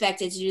was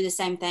expected to do the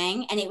same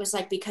thing. And it was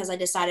like, because I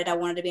decided I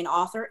wanted to be an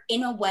author,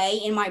 in a way,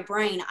 in my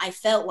brain, I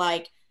felt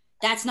like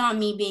that's not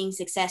me being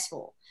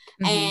successful.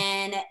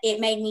 And it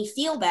made me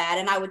feel bad.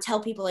 And I would tell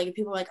people, like,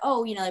 people were like,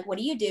 oh, like, what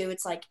do you do?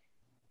 It's like,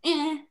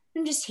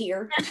 I'm just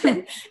here,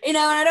 and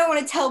I don't want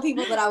to tell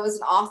people that I was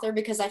an author,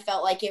 because I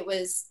felt like it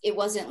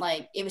wasn't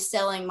like, it was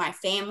selling my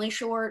family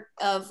short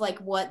of like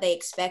what they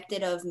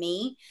expected of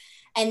me.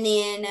 And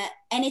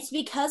it's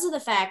because of the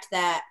fact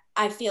that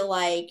I feel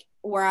like,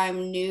 where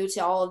I'm new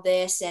to all of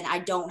this and I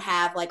don't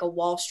have like a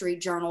Wall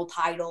Street Journal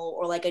title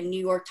or like a New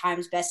York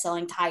Times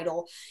bestselling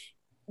title,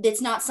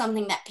 that's not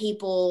something that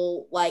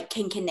people like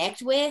can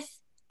connect with.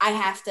 I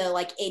have to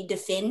like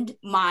defend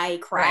my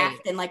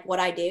craft and like what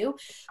I do.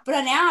 But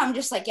now I'm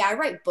just like, yeah, I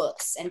write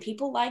books and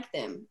people like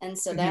them. And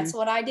so that's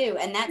what I do.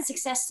 And that's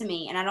success to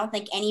me. And I don't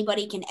think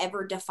anybody can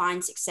ever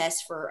define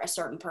success for a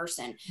certain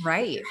person.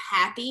 Right. You're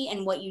happy,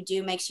 and what you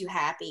do makes you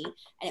happy,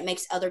 and it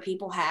makes other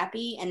people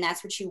happy. And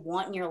that's what you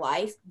want in your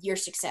life. You're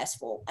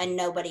successful, and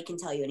nobody can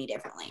tell you any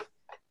differently.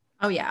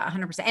 Oh yeah,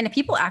 100%. And if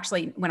people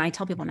actually, when I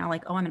tell people now,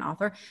 like, oh, I'm an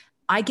author,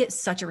 I get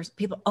such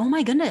people, oh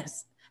my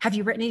goodness, have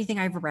you written anything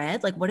I've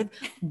read? Like, what,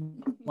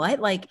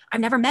 like,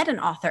 I've never met an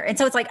author. And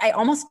so it's like, I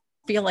almost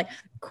feel like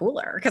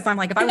cooler, because I'm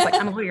like, if I was like,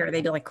 I'm a lawyer,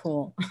 they'd be like,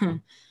 cool.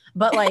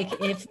 But like,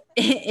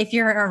 if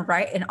you're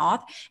an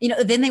author,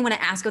 then they want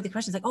to ask all the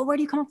questions like, oh, where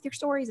do you come up with your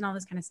stories and all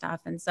this kind of stuff.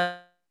 And so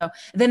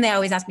then they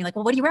always ask me like,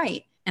 well, what do you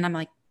write? And I'm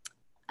like,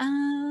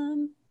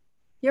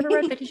 you ever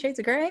read 50 Shades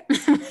of Grey?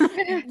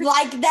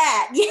 Like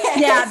that. Yes.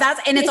 Yeah.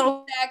 And it's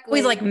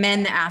always like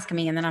men that ask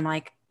me. And then I'm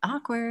like,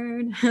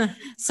 awkward.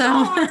 So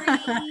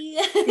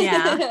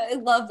yeah, I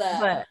love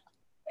that.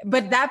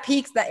 But that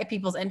piques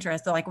people's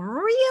interest. They're like,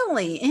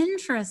 really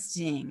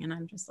interesting. And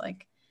I'm just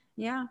like,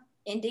 yeah,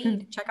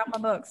 indeed. Check out my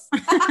books.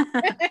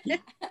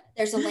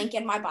 There's a link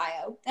in my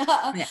bio.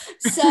 Yeah.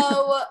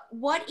 So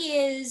what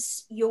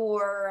is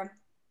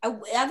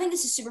I think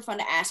this is super fun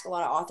to ask a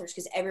lot of authors,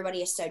 because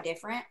everybody is so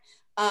different.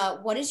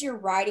 What is your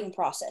writing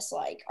process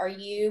like? Are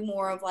you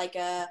more of like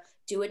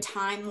do a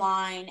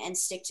timeline and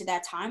stick to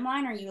that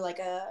timeline? Or are you like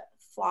a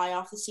fly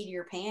off the seat of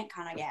your pant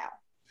kind of gal?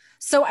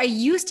 So I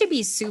used to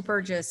be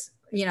super just,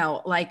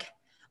 like,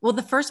 well,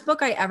 the first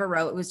book I ever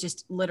wrote, it was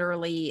just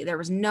literally, there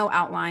was no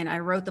outline. I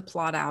wrote the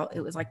plot out.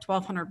 It was like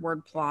 1,200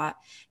 word plot.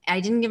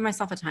 I didn't give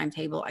myself a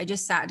timetable. I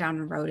just sat down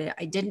and wrote it.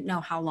 I didn't know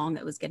how long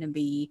it was going to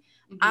be.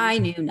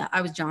 Mm-hmm.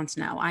 I was Jon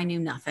Snow. I knew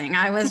nothing.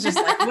 I was just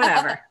like,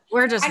 whatever.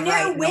 We're just,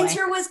 I knew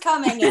winter was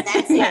coming and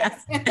that's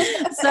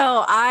it.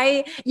 So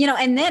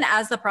and then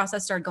as the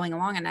process started going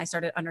along and I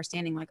started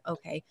understanding like,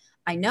 okay,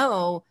 I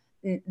know,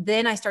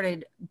 then I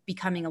started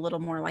becoming a little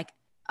more like,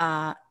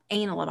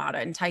 anal about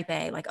it and type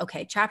A, like,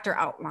 okay, chapter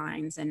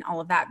outlines and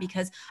all of that,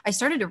 because I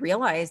started to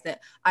realize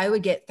that I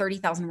would get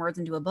 30,000 words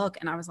into a book.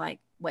 And I was like,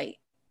 wait,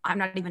 I'm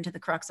not even to the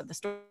crux of the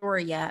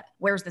story yet.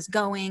 Where's this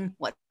going?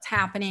 What's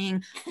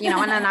happening? And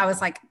then I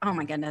was like, oh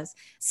my goodness.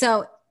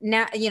 So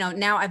now,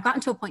 now I've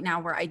gotten to a point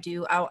now where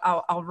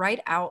I'll write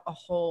out a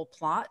whole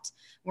plot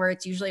where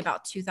it's usually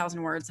about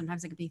 2,000 words.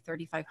 Sometimes it could be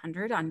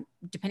 3,500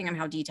 depending on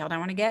how detailed I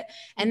want to get.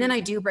 And then I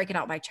do break it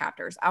out by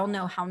chapters. I'll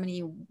know how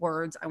many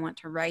words I want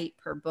to write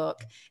per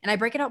book. And I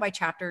break it out by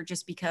chapter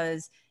just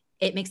because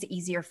it makes it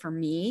easier for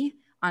me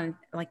on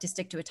like to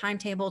stick to a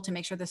timetable to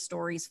make sure the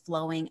story's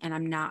flowing and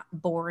I'm not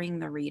boring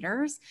the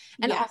readers.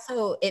 And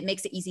also it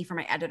makes it easy for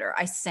my editor.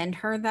 I send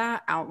her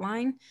that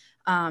outline.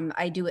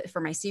 I do it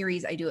for my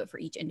series. I do it for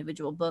each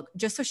individual book,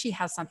 just so she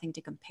has something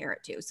to compare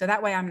it to. So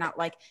that way I'm not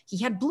like,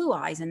 he had blue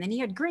eyes and then he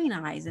had green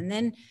eyes and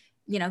then,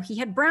 he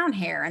had brown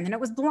hair and then it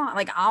was blonde.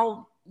 Like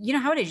how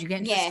it is. You get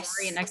into a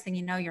story and next thing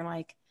you know, you're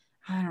like,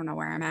 I don't know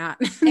where I'm at.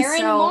 They're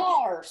in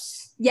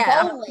Mars.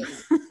 Yeah.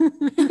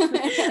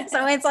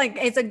 So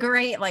it's a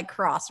great like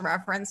cross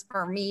reference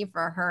for me,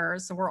 for her.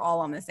 So we're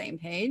all on the same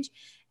page.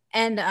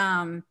 And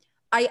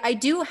I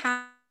do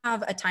have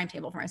a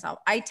timetable for myself.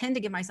 I tend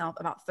to give myself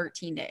about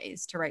 13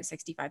 days to write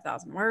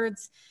 65,000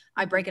 words.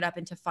 I break it up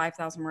into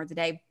 5,000 words a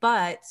day,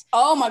 but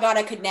oh my God,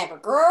 I could never,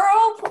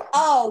 girl.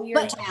 Oh,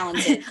 you're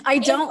talented. I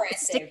don't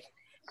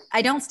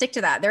stick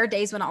to that. There are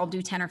days when I'll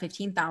do 10 or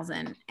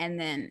 15,000 and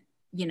then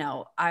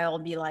I'll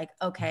be like,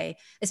 okay,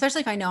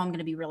 especially if I know I'm going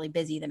to be really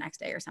busy the next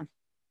day or something.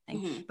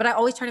 Mm-hmm. But I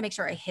always try to make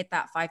sure I hit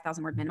that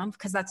 5,000 word minimum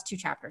because that's 2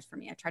 chapters for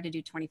me. I try to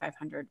do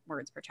 2,500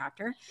 words per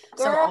chapter.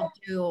 Girl. So I'll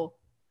do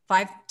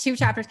 2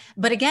 chapters.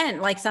 But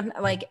again, like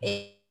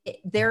I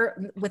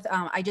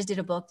just did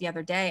a book the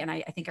other day and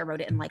I think I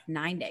wrote it in like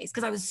 9 days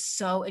because I was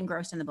so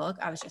engrossed in the book.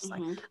 I was just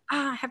like,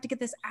 I have to get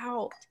this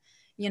out,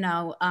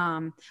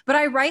 but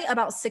I write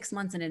about 6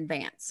 months in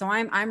advance. So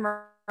I'm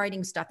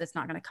writing stuff that's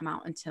not going to come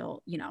out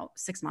until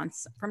 6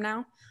 months from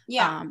now.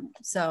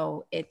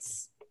 So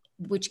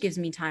which gives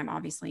me time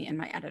obviously in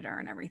my editor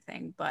and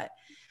everything, but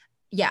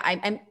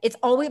it's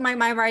always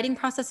my writing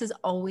process is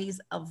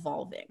always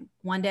evolving.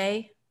 One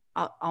day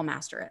I'll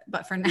master it,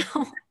 but for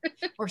now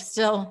we're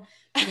still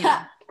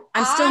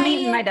I'm still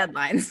meeting my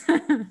deadlines.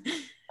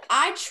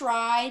 I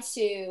try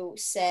to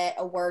set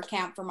a word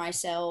count for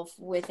myself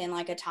within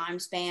like a time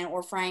span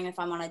or frame if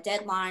I'm on a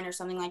deadline or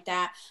something like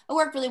that. I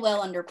work really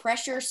well under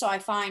pressure. So I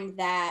find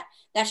that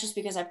that's just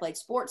because I played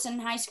sports in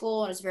high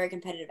school and was a very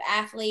competitive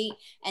athlete.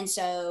 And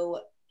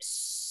so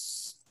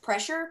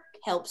pressure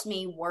helps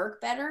me work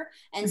better.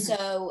 And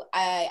so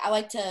I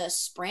like to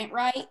sprint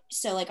write.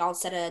 So like I'll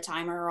set a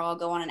timer or I'll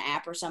go on an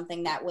app or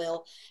something that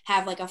will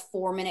have like a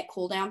 4-minute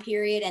cool down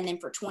period. And then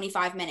for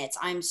 25 minutes,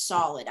 I'm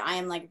solid. I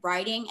am like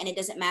writing and it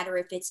doesn't matter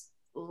if it's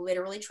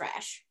literally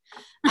trash.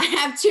 I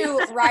have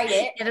to write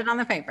it. Get it on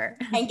the paper.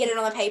 And get it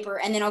on the paper.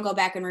 And then I'll go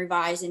back and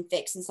revise and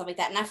fix and stuff like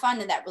that. And I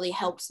find that really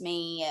helps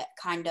me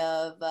kind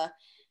of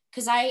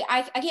because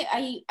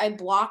I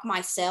block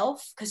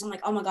myself because I'm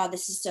like, oh my God,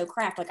 this is so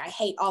crap. Like I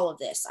hate all of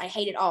this. I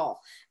hate it all.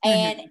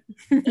 And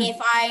if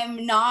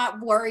I'm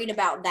not worried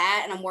about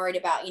that and I'm worried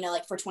about,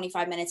 like for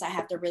 25 minutes, I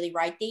have to really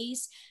write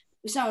these,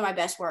 some of my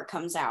best work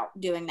comes out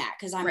doing that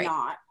because I'm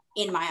not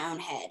in my own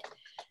head.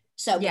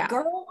 So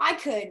girl,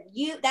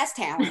 that's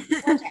talent.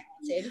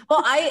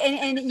 Well,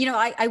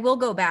 I will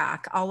go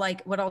back.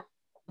 What I'll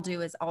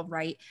do is I'll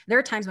write. There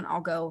are times when I'll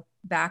go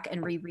back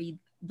and reread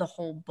the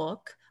whole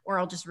book, or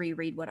I'll just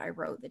reread what I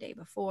wrote the day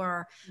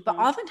before. But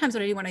oftentimes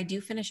what I do when I do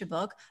finish a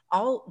book,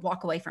 I'll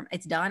walk away from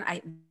it's done.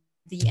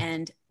 The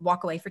end,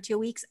 walk away for 2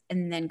 weeks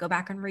and then go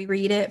back and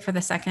reread it for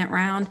the second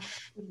round.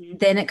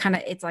 Then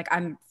it's like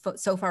I'm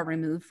so far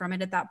removed from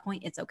it at that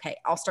point. It's okay.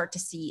 I'll start to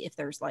see if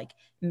there's like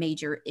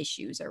major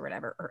issues or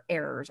whatever, or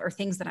errors or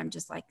things that I'm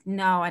just like,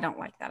 no, I don't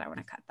like that. I want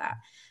to cut that.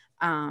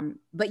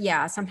 But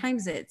yeah,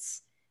 sometimes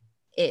it's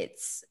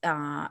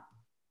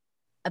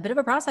a bit of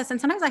a process. And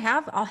sometimes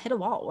I'll hit a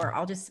wall where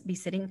I'll just be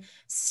sitting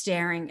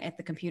staring at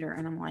the computer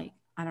and I'm like,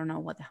 I don't know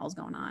what the hell's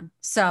going on.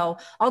 So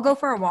I'll go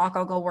for a walk.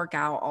 I'll go work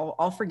out.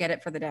 I'll forget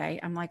it for the day.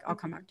 I'm like, I'll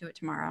come back to it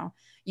tomorrow,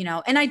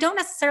 and I don't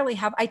necessarily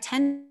I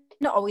tend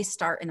to always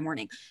start in the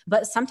morning,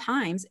 but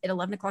sometimes at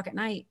 11 o'clock at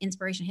night,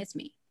 inspiration hits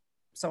me.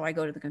 So I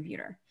go to the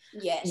computer.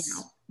 Yes.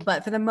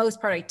 But for the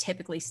most part, I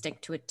typically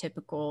stick to a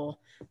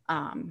typical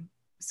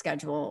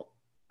schedule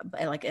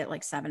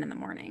at 7 in the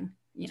morning.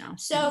 you know.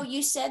 So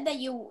you said that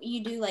you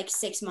do like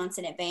 6 months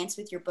in advance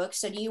with your book.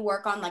 So do you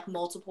work on like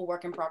multiple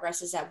work in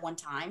progresses at one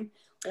time,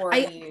 or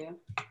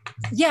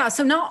Yeah,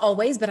 so not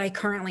always, but I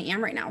currently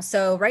am right now.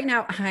 So right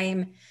now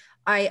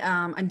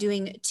I'm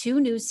doing 2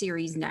 new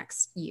series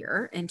next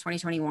year in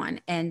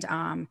 2021, and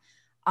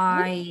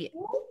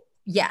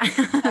yeah.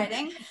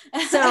 Exciting.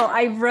 So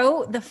I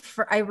wrote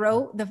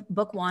the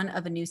book 1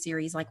 of a new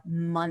series like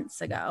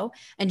months ago,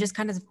 and just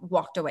kind of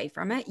walked away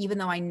from it, even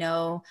though I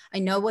know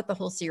what the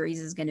whole series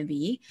is going to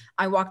be.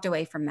 I walked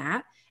away from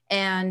that,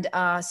 and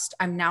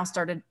I'm now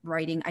started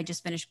writing. I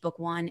just finished book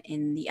 1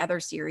 in the other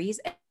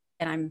series,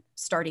 and I'm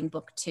starting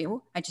book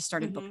 2. I just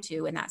started book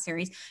 2 in that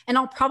series, and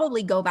I'll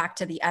probably go back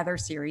to the other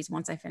series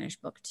once I finish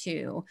book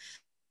 2.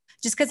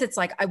 Just because it's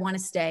like I want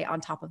to stay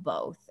on top of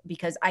both,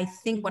 because I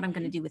think what I'm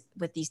going to do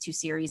with these 2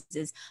 series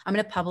is I'm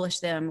going to publish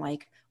them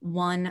like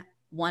one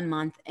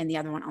month and the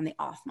other one on the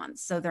off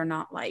months, so they're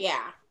not like,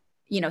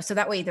 you know, so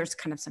that way there's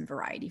kind of some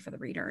variety for the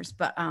readers.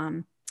 But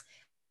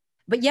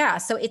yeah,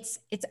 so it's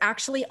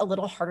actually a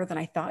little harder than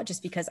I thought,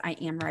 just because I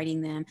am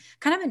writing them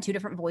kind of in 2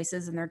 different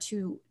voices, and they're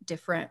 2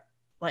 different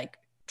like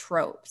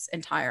tropes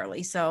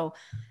entirely, so,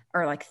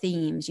 or like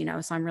themes, you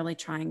know, so I'm really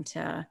trying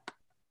to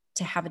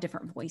have a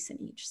different voice in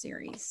each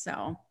series.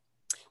 So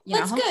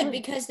that's good,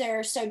 because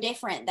they're so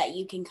different that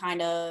you can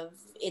kind of,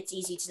 it's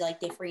easy to like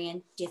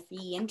rewind.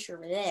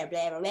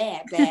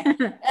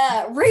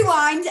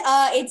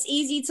 It's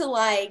easy to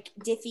like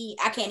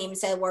I can't even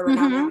say the word right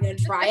now, but I'm going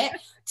to try it,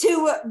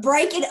 to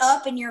break it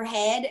up in your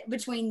head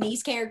between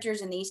these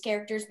characters and these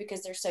characters,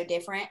 because they're so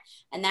different.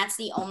 And that's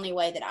the only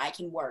way that I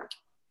can work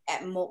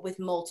with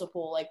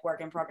multiple like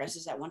work in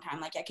progresses at one time.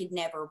 Like I could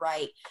never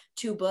write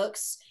 2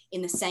 books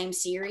in the same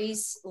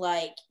series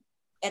like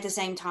at the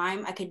same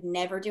time. I could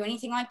never do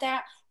anything like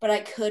that, but I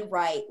could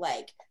write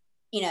like,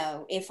 you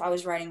know, if I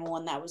was writing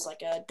one that was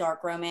like a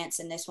dark romance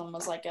and this one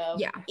was like a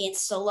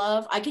insta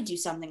love, I could do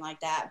something like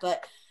that.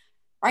 But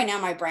right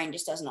now my brain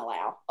just doesn't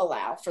allow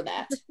for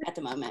that at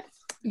the moment.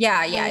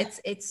 Yeah.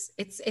 It's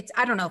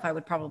I don't know if I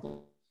would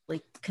probably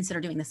consider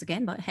doing this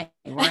again, but hey,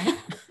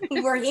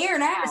 we're here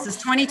now. This is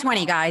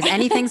 2020, guys.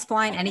 Anything's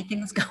flying,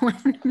 anything's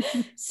going.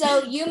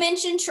 So you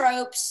mentioned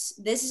tropes.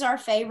 This is our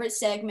favorite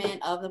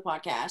segment of the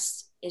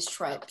podcast, is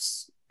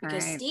tropes,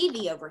 because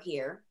Stevie over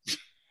here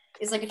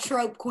is like a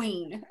trope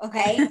queen.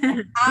 Okay.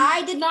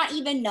 I did not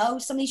even know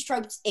some of these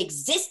tropes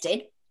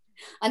existed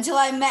until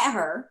I met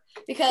her,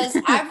 because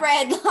I've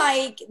read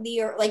like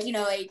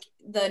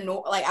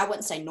I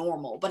wouldn't say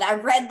normal, but I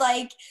read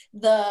like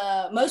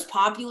the most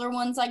popular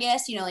ones, I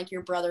guess, you know, like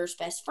your brother's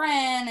best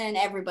friend and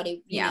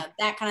everybody, you know,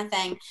 that kind of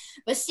thing.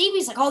 But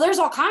Stevie's like, oh, there's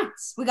all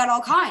kinds. We got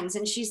all kinds.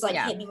 And she's like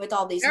hitting me with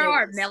all these. There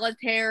are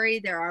military,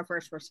 there are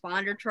first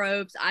responder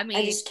tropes. I mean,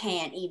 I just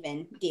can't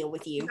even deal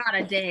with you. Not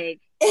a dig.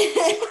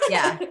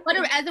 Yeah. But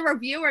as a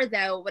reviewer,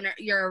 though, when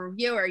you're a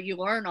reviewer, you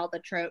learn all the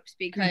tropes,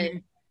 because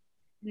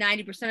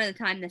 90% of the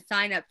time the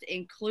signups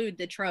include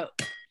the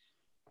trope.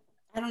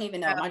 I don't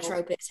even know what my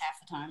trope is half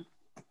the time.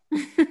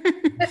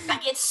 I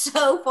get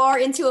so far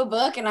into a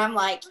book and I'm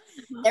like,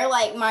 they're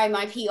like my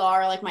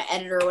PR, like my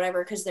editor or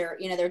whatever, because they're,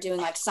 you know, they're doing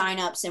like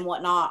signups and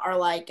whatnot, are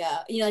like,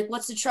 you know, like,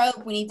 what's the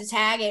trope? We need to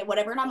tag it,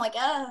 whatever. And I'm like,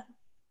 well,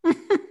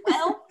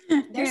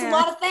 there's a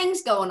lot of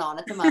things going on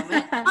at the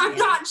moment. I'm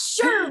not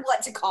sure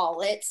what to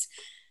call it.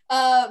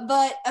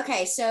 But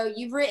okay, so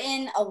you've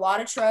written a lot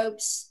of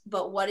tropes,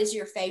 but what is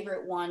your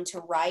favorite one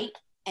to write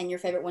and your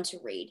favorite one to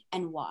read,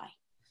 and why?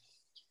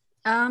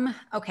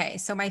 Okay,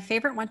 so my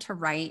favorite one to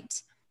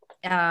write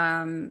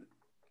has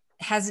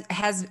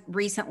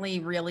recently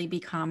really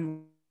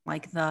become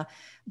like the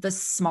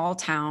small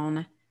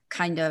town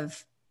kind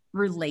of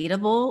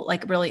relatable,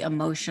 like really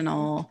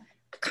emotional,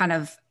 kind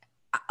of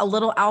a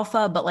little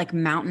alpha, but like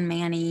mountain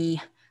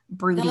man-y,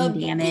 brooding,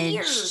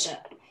 damaged.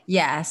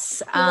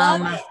 Yes.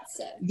 Love it.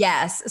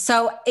 Yes.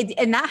 So,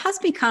 and that has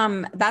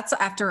become, that's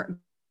after,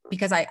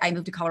 because I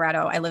moved to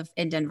Colorado. I live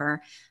in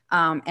Denver.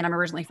 And I'm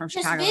originally from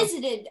Chicago.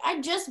 I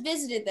just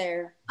visited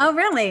there. Oh,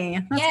 really?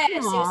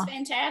 Yes, cool. It was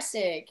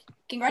fantastic.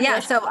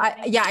 Congratulations. Yeah. So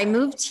I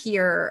moved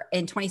here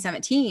in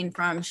 2017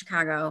 from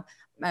Chicago.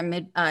 I'm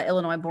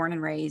Illinois born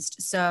and raised.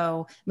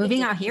 So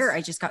moving out here, I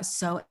just got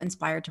so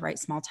inspired to write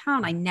small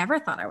town. I never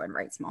thought I would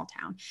write small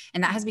town.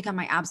 And that has become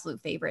my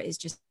absolute favorite, is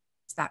just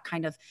that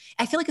kind of,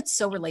 I feel like it's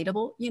so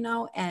relatable, you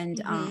know,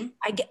 and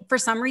I get, for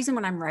some reason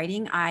when I'm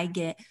writing, I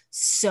get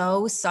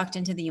so sucked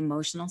into the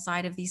emotional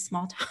side of these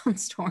small town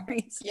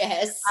stories.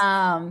 Yes.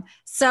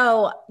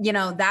 So, you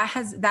know, that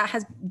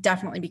has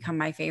definitely become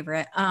my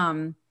favorite.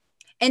 And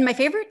my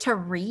favorite to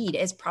read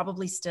is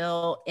probably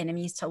still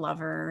Enemies to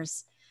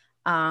Lovers.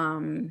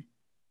 And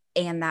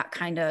that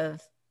kind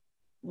of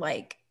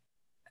like,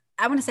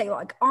 I want to say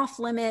like off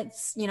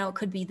limits, you know, it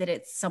could be that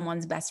it's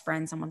someone's best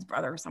friend, someone's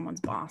brother, someone's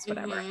boss,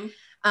 whatever.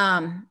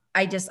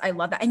 I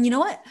love that. And you know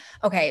what?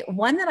 Okay.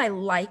 One that I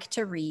like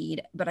to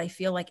read, but I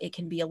feel like it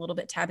can be a little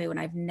bit taboo, and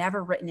I've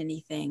never written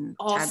anything.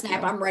 Oh, taboo.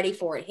 Snap. I'm ready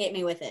for it. Hit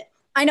me with it.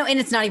 I know. And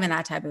it's not even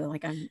that taboo.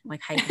 Like I'm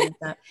like hyping it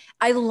up.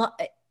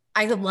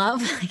 I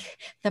love like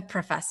The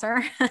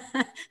Professor.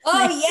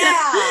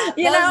 Oh yeah.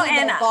 You know, Those are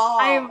and the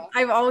bomb.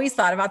 I've always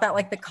thought about that,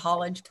 like the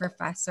college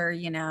professor,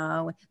 you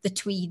know, the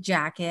tweed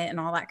jacket and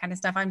all that kind of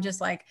stuff. I'm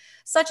just like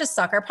such a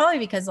sucker, probably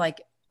because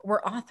like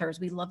we're authors,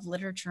 we love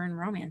literature and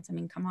romance. I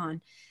mean, come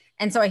on.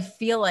 And so I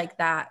feel like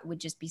that would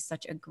just be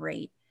such a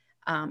great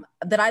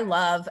that I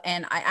love.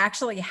 And I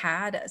actually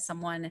had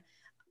someone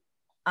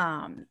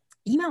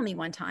email me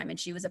one time, and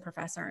she was a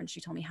professor, and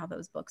she told me how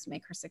those books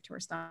make her sick to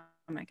her stomach.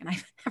 And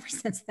I've ever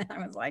since then,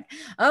 I was like,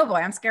 oh boy,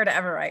 I'm scared to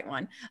ever write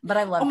one, but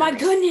I love. Oh my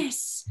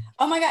goodness.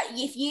 Oh my God.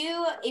 If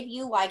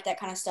you like that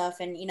kind of stuff,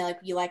 and you know, like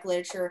you like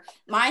literature,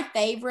 my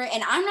favorite,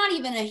 and I'm not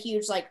even a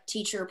huge like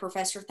teacher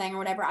professor thing or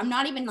whatever. I'm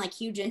not even like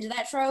huge into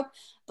that trope,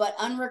 but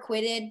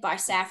Unrequited by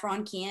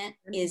Saffron Kent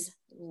is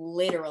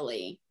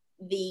literally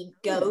the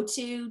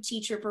go-to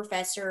teacher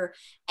professor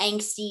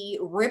angsty,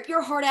 rip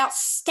your heart out,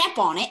 step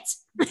on it,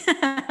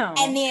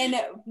 and then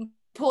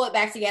pull it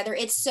back together.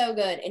 It's so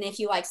good. And if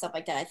you like stuff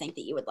like that, I think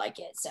that you would like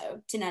it.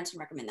 So 10 out of 10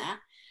 recommend that.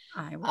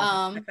 I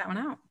will check that one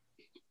out.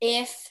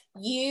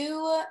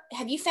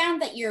 Have you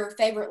found that your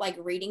favorite like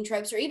reading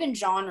tropes or even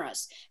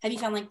genres, have you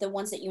found like the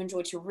ones that you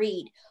enjoy to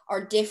read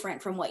are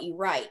different from what you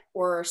write,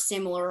 or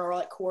similar, or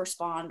like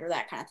correspond, or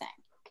that kind of thing?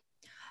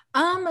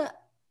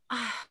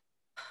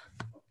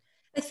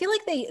 I feel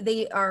like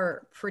they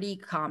are pretty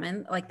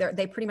common. Like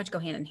they pretty much go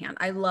hand in hand.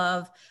 I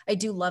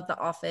do love The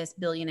Office,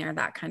 Billionaire,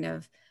 that kind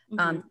of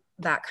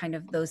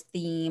those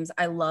themes.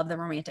 I love the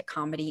romantic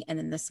comedy, and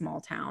then the small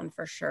town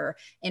for sure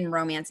in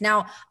romance.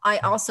 Now, I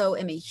also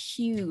am a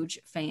huge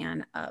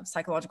fan of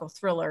psychological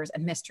thrillers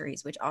and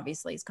mysteries, which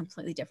obviously is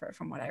completely different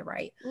from what I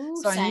write. Ooh,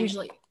 so same. I'm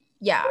usually,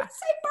 yeah. Same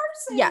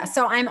person. Yeah.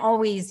 So I'm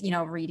always, you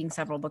know, reading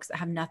several books that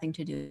have nothing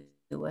to do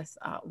with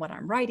what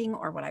I'm writing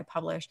or what I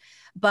publish.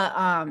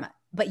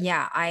 But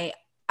yeah,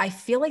 I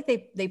feel like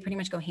they pretty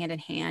much go hand in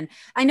hand.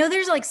 I know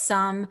there's like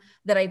some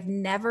that I've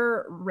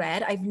never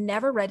read. I've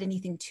never read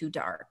anything too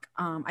dark.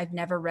 I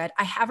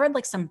have read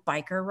like some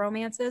biker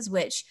romances,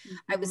 which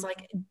I was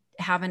like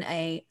having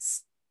a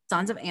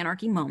Sons of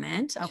Anarchy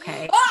moment.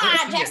 Okay.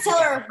 Jax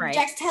Teller. Right.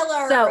 Jax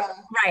Teller. So,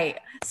 right.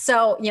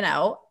 So, you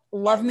know,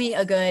 love me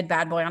a good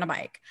bad boy on a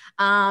bike.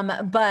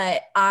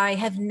 But I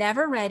have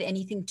never read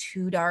anything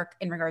too dark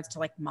in regards to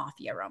like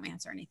mafia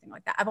romance or anything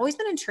like that. I've always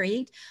been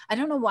intrigued. I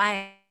don't know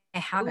why I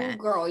haven't. Ooh,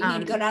 girl, you need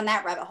to go down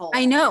that rabbit hole.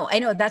 I know.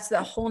 That's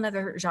the whole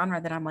nother genre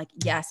that I'm like,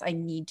 yes, I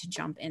need to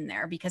jump in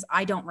there, because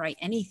I don't write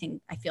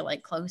anything I feel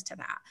like close to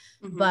that.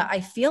 Mm-hmm. But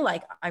I feel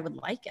like I would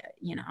like it.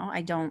 You know,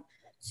 I don't.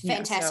 It's a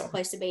fantastic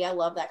place to be. I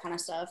love that kind of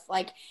stuff.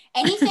 Like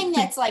anything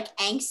that's like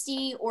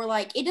angsty, or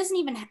like it doesn't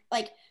even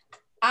like.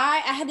 I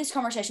had this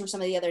conversation with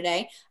somebody the other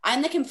day.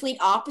 I'm the complete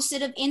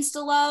opposite of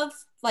insta love.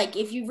 Like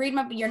if you read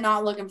you're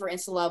not looking for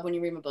insta love when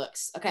you read my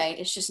books. Okay,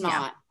 it's just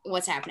not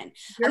what's happening.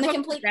 I'm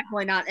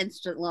definitely not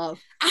instant love.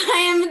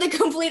 I am the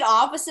complete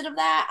opposite of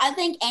that. I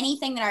think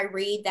anything that I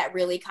read that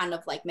really kind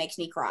of like makes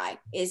me cry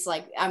is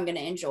like I'm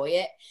gonna enjoy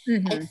it.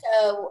 Mm-hmm. And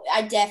so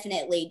I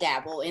definitely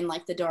dabble in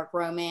like the dark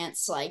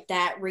romance, like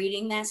that,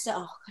 reading that stuff.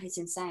 Oh God, it's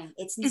insane.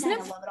 It's insane. I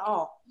love it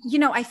all. You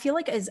know, I feel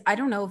like I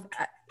don't know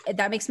if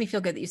that makes me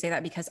feel good that you say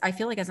that, because I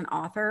feel like as an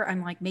author,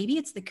 I'm like, maybe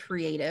it's the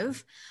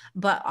creative,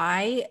 but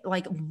I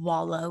like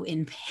wallow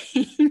in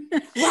pain.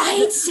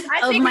 Right.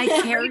 Of my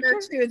character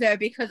too, though,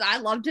 because I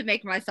love to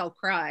make myself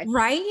cry.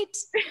 Right.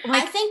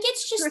 Like, I think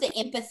it's just the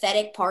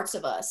empathetic parts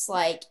of us.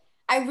 Like,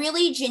 I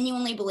really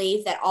genuinely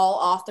believe that all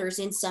authors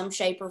in some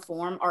shape or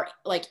form are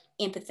like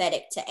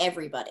empathetic to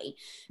everybody.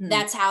 Mm.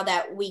 That's how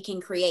that we can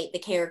create the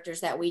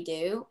characters that we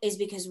do, is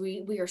because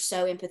we are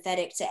so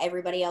empathetic to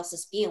everybody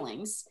else's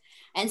feelings.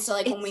 And so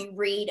like when we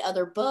read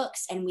other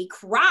books and we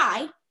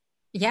cry.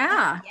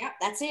 Yeah. Yeah,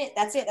 that's it.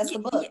 That's the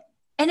book.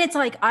 And it's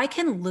like, I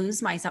can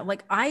lose myself.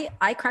 Like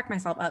I crack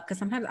myself up because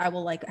sometimes I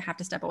will like have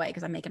to step away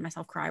because I'm making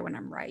myself cry when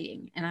I'm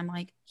writing. And I'm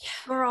like,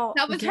 girl,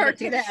 that was her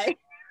today.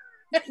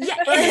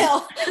 Yeah.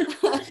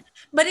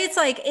 But it's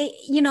like,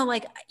 you know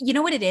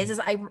what it is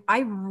I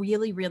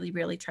really, really,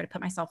 really try to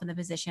put myself in the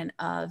position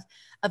of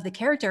the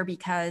character,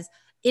 because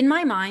in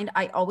my mind,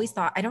 I always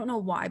thought, I don't know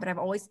why, but I've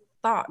always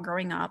thought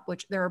growing up,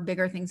 which there are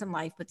bigger things in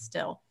life, but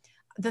still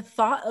the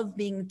thought of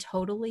being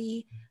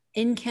totally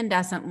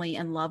incandescently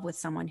in love with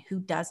someone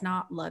who does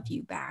not love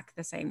you back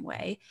the same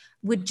way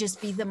would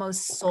just be the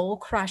most soul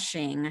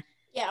crushing.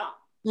 Yeah.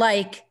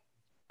 Like,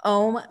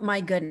 oh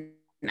my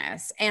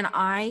goodness. And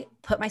I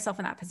put myself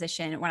in that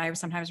position when I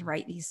sometimes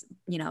write these,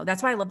 you know,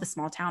 that's why I love The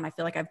Small Town. I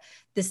feel like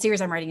the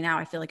series I'm writing now,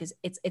 I feel like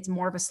it's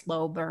more of a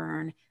slow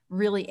burn,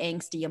 really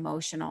angsty,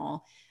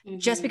 emotional,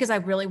 just because I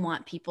really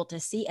want people to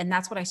see. And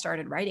that's what I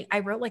started writing. I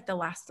wrote like the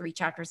last 3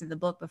 chapters of the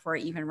book before I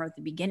even wrote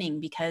the beginning,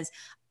 because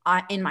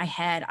in my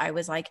head, I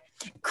was like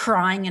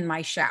crying in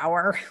my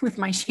shower with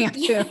my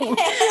shampoo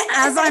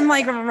as I'm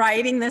like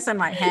writing this in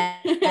my head.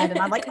 And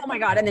I'm like, oh my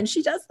God. And then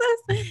she does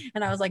this.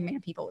 And I was like,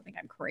 man, people would think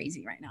I'm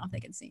crazy right now if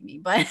they could see me,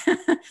 but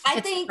I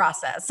think the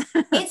process.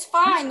 It's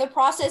fine. The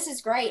process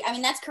is great. I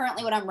mean, that's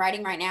currently what I'm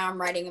writing right now. I'm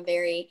writing a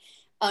very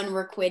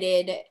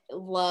unrequited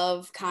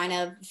love kind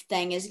of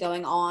thing is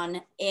going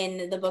on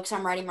in the books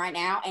I'm writing right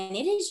now. And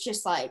it is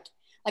just like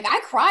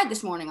I cried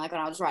this morning, like when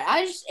I was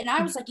writing.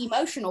 I was like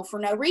emotional for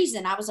no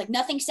reason. I was like,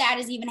 nothing sad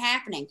is even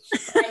happening.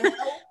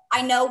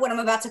 I know what I'm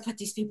about to put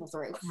these people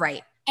through.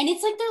 Right. And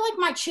it's like, they're like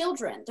my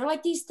children. They're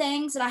like these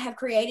things that I have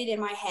created in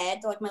my head.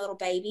 They're like my little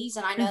babies.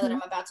 And I know that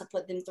I'm about to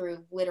put them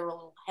through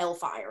literal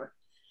hellfire.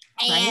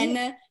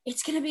 And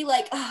it's going to be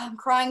like, oh, I'm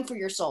crying for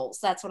your souls.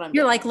 That's what I'm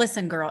You're doing. like,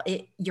 listen, girl,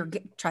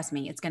 trust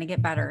me, it's going to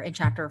get better in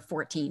chapter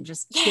 14.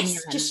 Just give me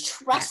just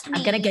trust me.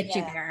 I'm going to get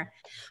you there.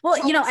 Well,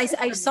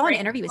 I saw an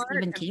interview with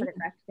Stephen King. Put it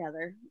back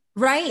together.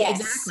 Right.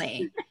 Yes.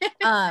 Exactly.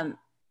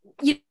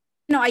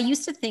 I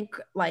used to think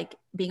like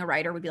being a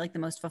writer would be like the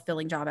most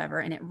fulfilling job ever.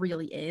 And it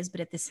really is.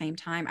 But at the same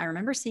time, I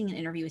remember seeing an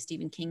interview with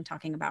Stephen King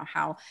talking about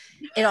how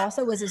it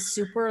also was a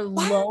super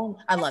low.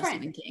 I love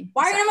Stephen King.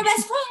 Why are you my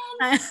best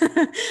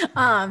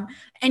friend?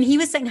 And he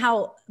was saying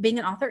how being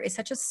an author is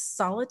such a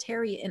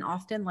solitary and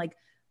often like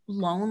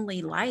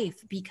lonely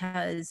life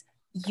because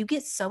you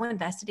get so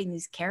invested in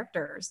these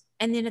characters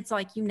and then it's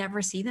like you never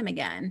see them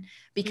again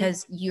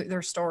because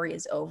their story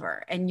is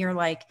over and you're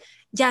like,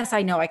 yes,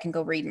 I know I can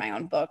go read my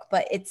own book,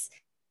 but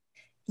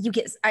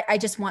I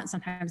just want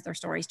sometimes their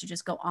stories to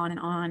just go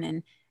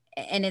on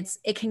and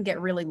it can get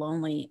really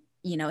lonely,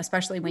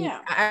 especially when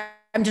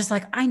I'm just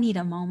like, I need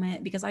a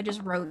moment because I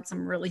just wrote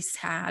some really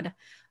sad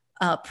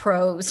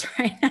prose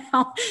right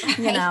now,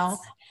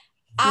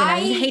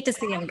 you hate to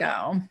see him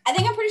go.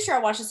 I'm pretty sure I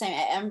watched the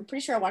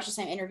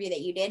same interview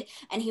that you did.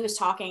 And he was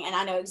talking, and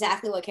I know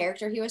exactly what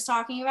character he was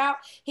talking about.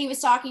 He was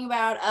talking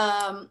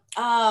about,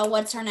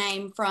 what's her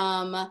name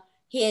from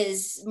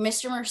his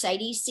Mr.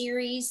 Mercedes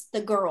series,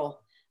 the girl.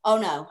 Oh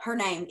no, her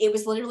name. It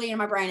was literally in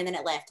my brain and then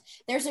it left.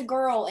 There's a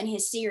girl in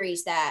his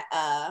series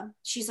that,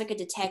 she's like a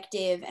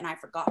detective and I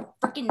forgot her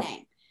freaking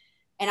name.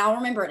 And I'll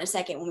remember it in a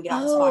second when we get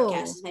on this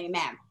podcast. His name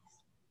is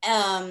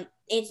Ma'am.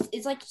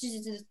 It's like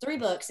just 3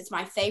 books. It's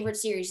my favorite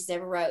series he's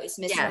ever wrote. It's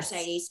Mr.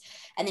 Mercedes.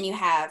 And then you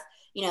have,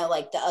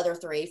 like the other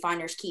 3,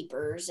 Finders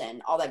Keepers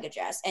and all that good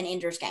jazz and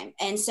Ender's Game.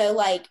 And so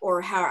I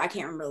can't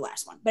remember the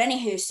last one. But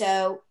anywho,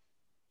 so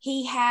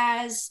he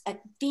has a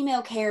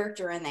female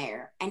character in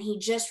there and he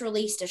just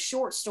released a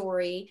short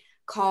story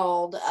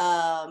called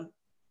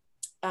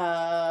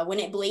When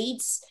It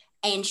Bleeds.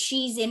 And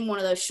she's in one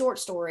of those short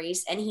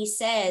stories. And he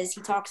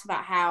talks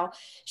about how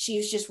she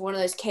was just one of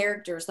those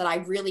characters that I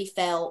really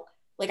felt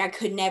like I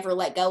could never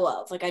let go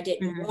of. Like I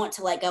didn't want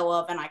to let go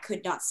of and I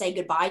could not say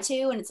goodbye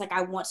to. And it's like,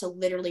 I want to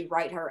literally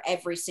write her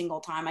every single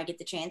time I get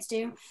the chance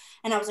to.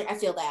 And I was like, I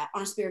feel that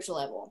on a spiritual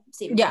level.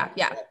 Yeah.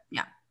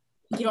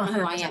 You don't know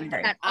who I am,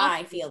 but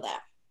I feel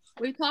that.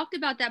 We've talked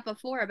about that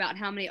before, about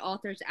how many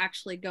authors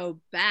actually go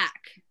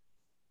back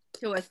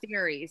to a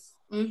series.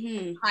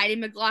 Heidi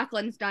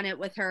McLaughlin's done it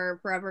with her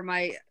Forever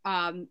My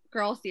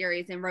Girl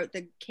series and wrote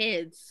the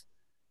kids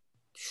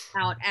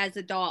out as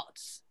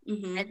adults.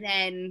 And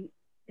then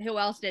who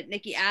else did?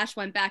 Nikki Ash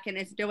went back and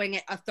is doing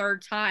it a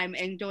 3rd time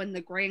and doing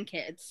the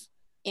grandkids.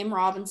 M.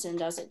 Robinson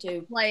does it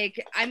too.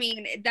 Like, I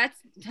mean,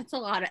 that's a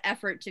lot of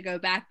effort to go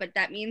back, but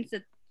that means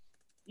that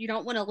you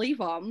don't want to leave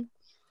them.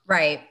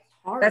 Right.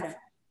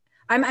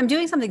 I'm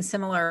doing something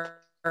similar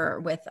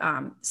with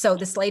so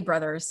the Slade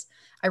brothers.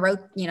 I wrote,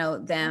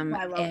 them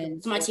and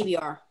it's my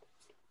TBR.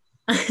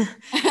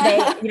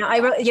 I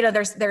wrote,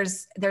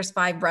 there's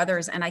 5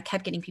 brothers and I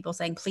kept getting people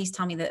saying, please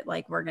tell me that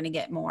like we're going to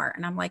get more.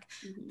 And I'm like,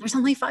 there's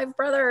only 5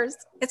 brothers.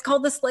 It's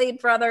called the Slade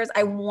brothers.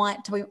 I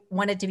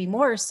wanted to be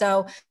more.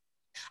 So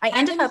I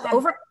ended up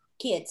over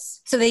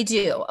kids. So they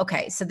do.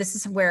 Okay. So this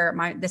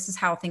is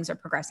how things are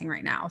progressing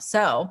right now.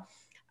 So,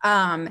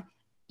 and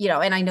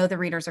I know the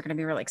readers are going to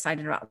be really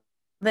excited about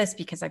this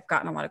because I've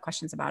gotten a lot of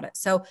questions about it.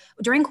 So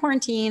during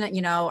quarantine,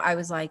 I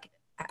was like,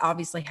 I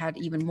obviously had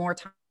even more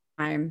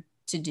time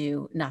to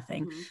do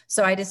nothing.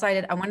 So I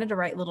decided I wanted to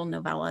write little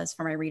novellas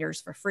for my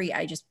readers for free.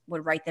 I just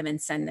would write them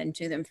and send them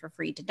to them for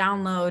free to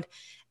download.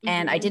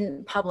 And I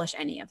didn't publish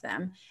any of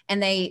them.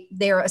 And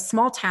they're a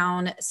small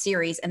town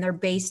series and they're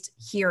based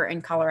here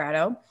in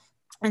Colorado.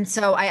 And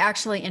so I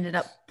actually ended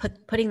up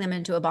putting them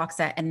into a box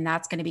set and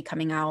that's going to be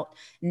coming out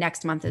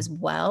next month as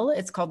well.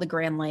 It's called the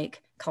Grand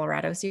Lake,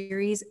 Colorado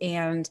series.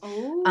 And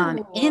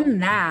in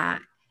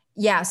that,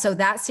 so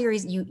that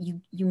series,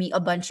 you meet a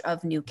bunch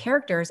of new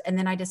characters. And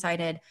then I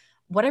decided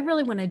what I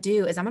really want to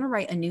do is I'm going to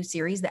write a new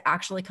series that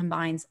actually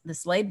combines the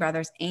Slade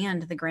brothers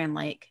and the Grand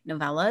Lake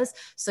novellas.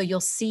 So you'll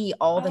see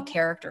all the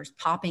characters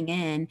popping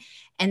in.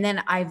 And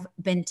then I've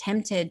been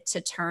tempted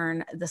to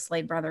turn the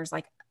Slade brothers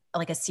like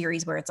a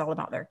series where it's all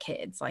about their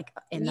kids, like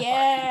in the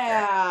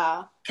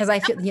because I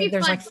feel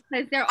there's like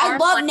I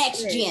love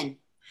Next Gen.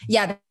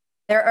 Yeah,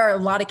 there are a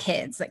lot of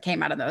kids that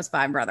came out of those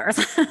 5 brothers.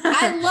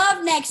 I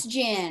love Next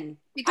Gen.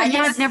 Because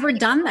I've never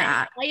done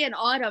that. Clay and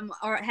Autumn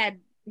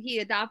he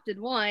adopted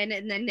one,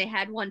 and then they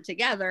had one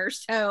together.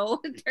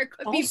 So there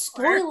could be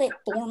spoil it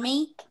for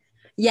me.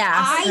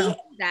 Yeah, it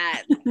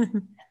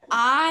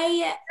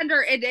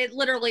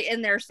literally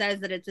in there says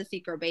that it's a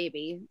secret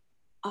baby.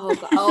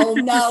 Oh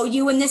no,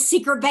 you and this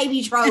secret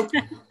baby trope.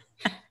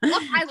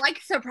 Look, I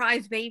like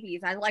surprise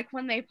babies. I like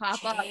when they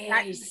pop up.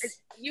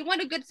 You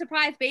want a good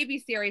surprise baby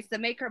series to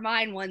make her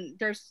mine when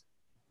there's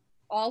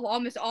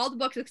almost all the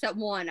books except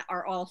one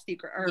are all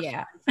secret.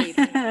 Yeah.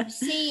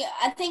 See,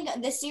 I think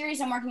the series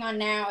I'm working on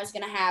now is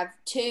going to have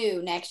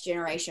 2 next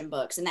generation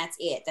books, and that's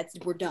it.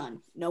 We're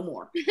done. No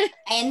more.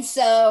 And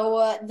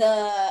so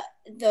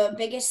the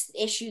biggest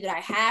issue that I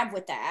have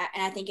with that,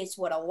 and I think it's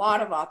what a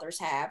lot of authors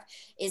have,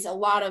 is a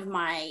lot of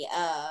my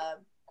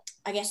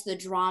I guess the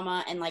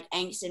drama and like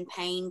angst and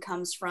pain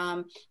comes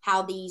from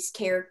how these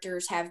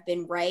characters have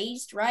been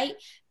raised, right?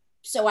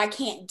 So I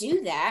can't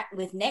do that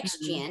with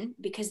next gen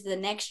because the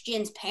next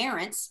gen's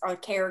parents are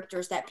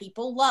characters that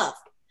people love.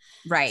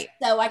 Right.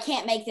 So I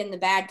can't make them the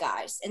bad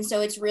guys. And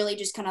so it's really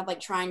just kind of like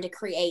trying to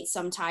create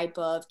some type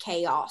of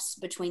chaos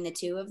between the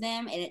two of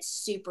them. And it's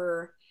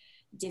super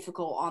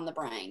difficult on the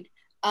brain.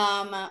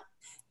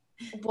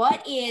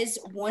 What is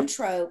one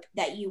trope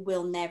that you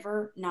will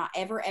never, not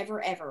ever,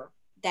 ever, ever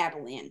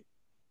dabble in?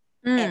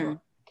 Ever?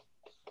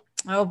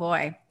 Oh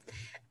boy.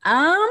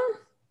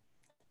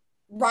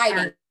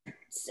 Writing.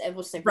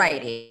 We'll say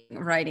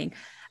writing.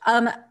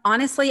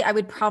 Honestly, I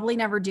would probably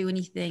never do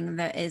anything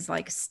that is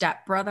like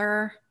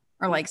stepbrother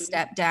or like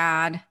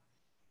stepdad.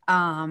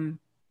 I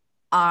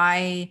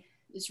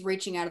It's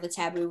reaching out of the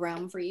taboo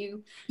realm for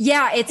you.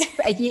 Yeah, it's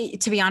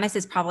to be honest,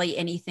 it's probably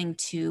anything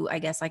to, I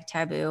guess, like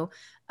taboo.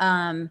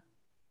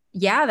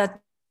 Yeah,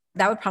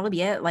 that would probably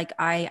be it. Like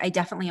I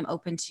definitely am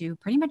open to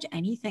pretty much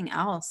anything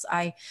else.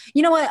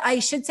 You know what I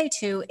should say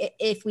too,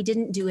 if we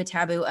didn't do a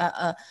taboo,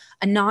 a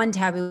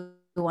non-taboo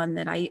one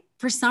that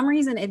for some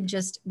reason it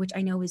just, which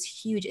I know is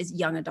huge, is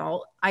young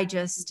adult. I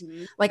just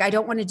like, I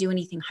don't want to do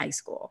anything high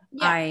school.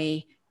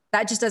 Yeah.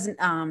 That just doesn't,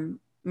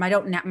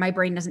 my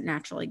brain doesn't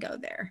naturally go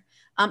there.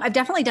 I've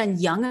definitely done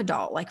young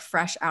adult, like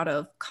fresh out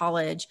of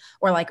college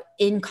or like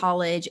in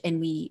college.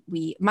 And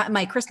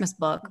my Christmas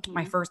book,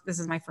 this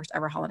is my first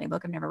ever holiday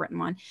book. I've never written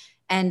one.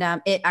 And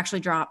it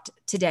actually dropped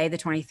today, the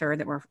 23rd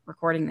that we're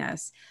recording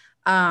this.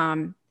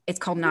 It's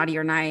called Naughty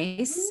or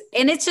Nice.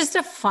 And it's just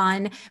a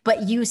fun,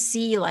 but you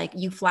see, like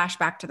you flash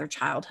back to their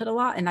childhood a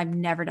lot. And I've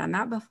never done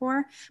that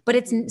before, but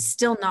it's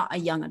still not a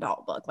young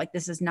adult book. Like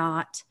this is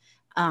not,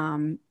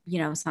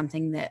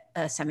 something that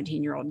a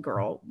 17-year-old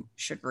girl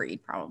should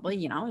read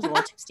probably, it's a little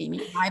too steamy,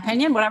 in my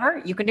opinion,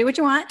 whatever, you can do what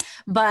you want.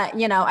 But,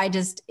 I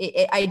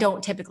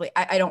don't typically,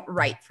 I don't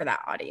write for that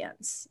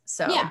audience.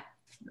 So yeah.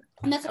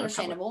 And that's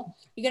understandable.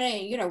 You're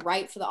gonna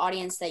write for the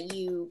audience that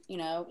you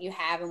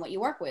have and what you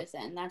work with.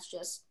 And that's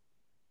just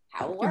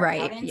how it works.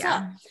 Right.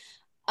 Yeah.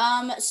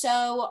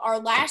 So our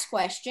last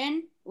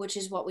question, which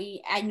is what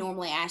I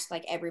normally ask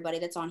like everybody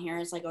that's on here,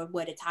 is like a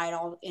way to tie it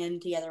all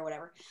in together or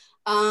whatever.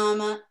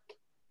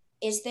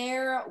 Is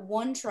there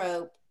one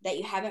trope that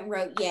you haven't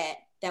wrote yet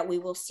that we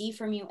will see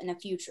from you in the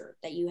future,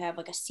 that you have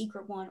like a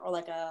secret one or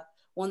like a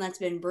one that's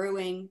been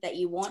brewing that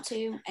you want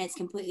to, and it's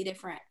completely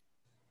different?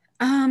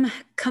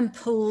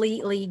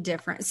 Completely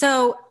different.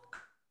 So,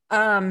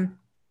 I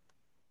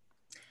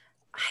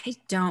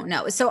don't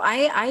know. So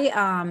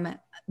one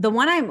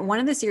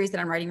of the series that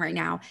I'm writing right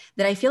now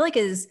that I feel like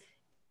is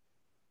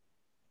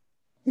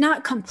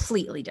not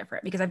completely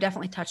different, because I've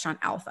definitely touched on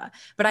alpha,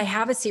 but I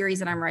have a series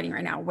that I'm writing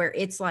right now where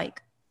it's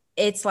like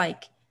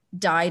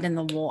dyed in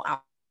the wool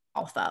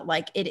alpha.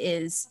 Like it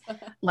is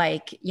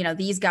like,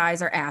 these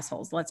guys are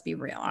assholes. Let's be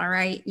real. All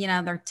right.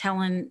 They're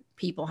telling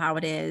people how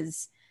it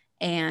is.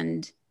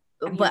 And,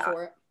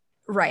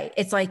 right.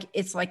 It's like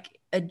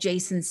a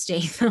Jason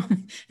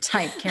Statham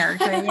type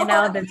character,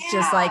 that's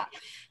just like,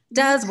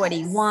 does what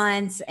he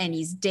wants, and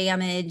he's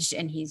damaged,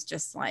 and he's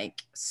just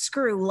like,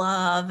 screw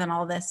love and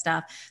all this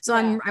stuff. So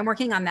I'm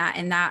working on that,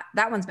 and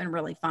that one's been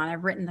really fun.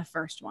 I've written the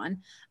first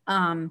one.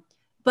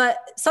 But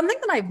something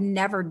that I've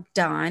never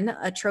done,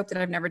 a trope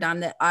that I've never done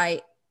that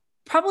I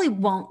probably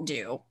won't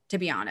do, to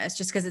be honest,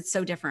 just because it's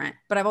so different,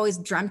 but I've always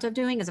dreamt of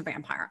doing, is a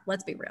vampire.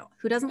 Let's be real.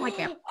 Who doesn't like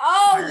vampires?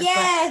 Oh,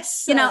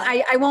 yes. But,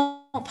 I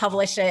won't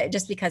publish it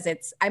just because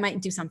I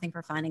might do something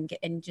for fun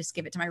and just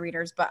give it to my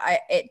readers. But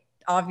it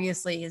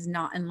obviously is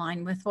not in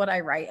line with what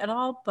I write at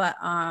all. But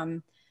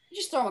you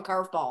just throw them a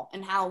curveball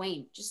in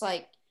Halloween, just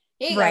like,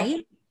 here you right.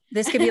 go.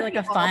 This could be like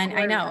a fun,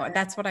 I know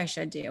that's what I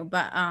should do.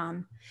 But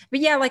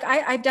yeah, like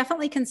I've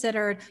definitely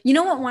considered,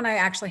 what one I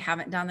actually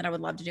haven't done that I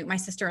would love to do. My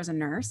sister is a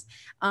nurse.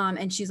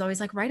 And she's always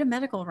like, write a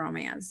medical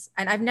romance.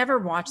 And I've never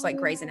watched like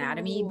Grey's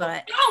Anatomy,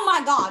 but oh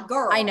my God,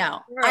 girl. I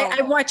know.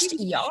 I watched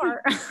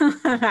ER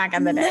back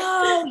in the day.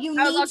 No, you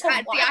need to watch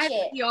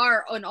it.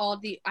 ER on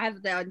I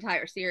have the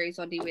entire series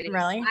on DVD.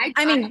 Really?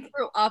 I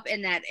grew up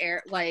in that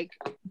era. Like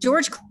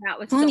George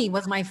Clooney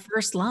was my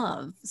first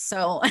love.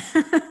 So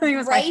he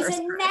was Grey's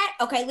Anatomy.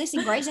 Okay,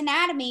 listen, Grey's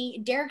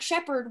Anatomy, Derek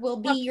Shepherd will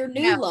be your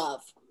new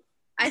love.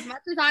 As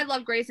much as I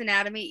love Grey's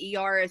Anatomy,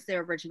 ER is the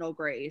original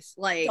Grey's.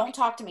 Like, don't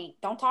talk to me.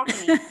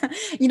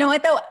 You know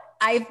what though?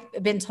 I've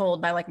been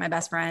told by like my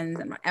best friends,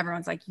 and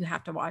everyone's like, you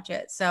have to watch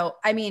it. So,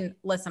 I mean,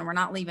 listen, we're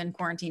not leaving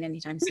quarantine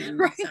anytime soon.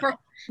 Right. So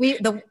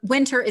the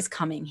winter is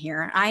coming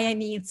here. I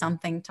need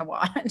something to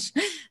watch.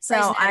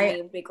 So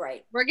would be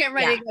great. We're getting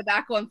ready to go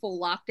back on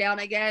full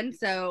lockdown again.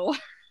 So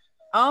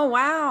Oh,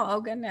 wow.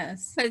 Oh,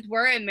 goodness. Because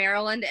we're in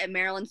Maryland, and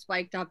Maryland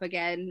spiked up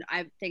again.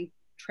 I think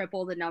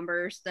triple the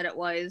numbers that it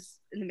was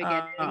in the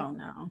beginning. Oh,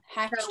 no.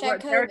 So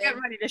they're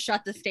getting ready to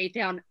shut the state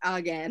down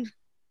again.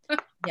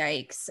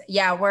 Yikes.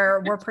 Yeah,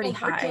 we're pretty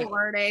high.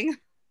 Learning.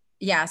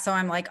 Yeah, so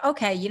I'm like,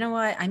 okay, you know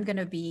what? I'm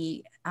gonna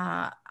be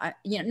not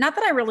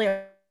that I really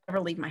ever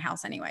leave my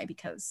house anyway,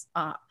 because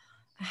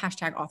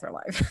hashtag author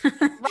life.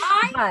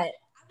 Right. But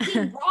I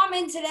did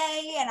ramen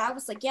today, and I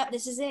was like, yep,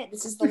 this is it.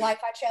 This is the life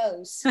I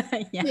chose.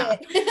 Yeah.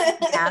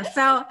 Yeah.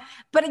 So,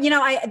 but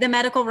the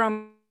medical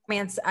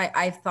romance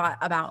I've thought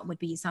about would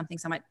be something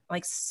so much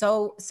like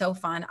so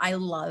fun.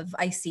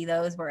 I see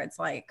those where it's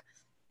like,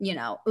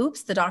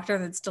 oops, the doctor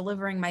that's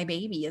delivering my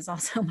baby is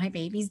also my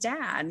baby's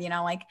dad.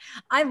 Like,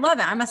 I love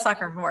it. I'm a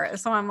sucker for it.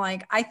 So I'm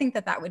like, I think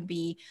that would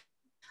be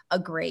a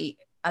great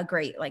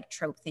like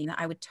trope thing that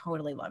I would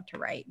totally love to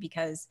write,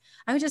 because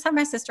I would just have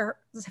my sister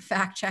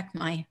fact check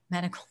my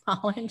medical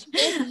knowledge.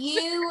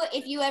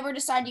 If you ever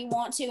decide you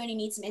want to and you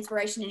need some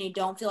inspiration and you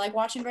don't feel like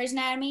watching Grey's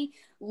Anatomy,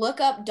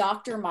 look up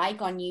Dr.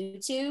 Mike on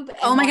YouTube.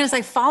 Oh my goodness,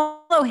 I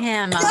follow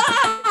him.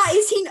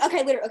 Is he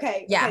okay? Literally,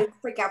 okay. Yeah. Okay,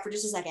 freak out for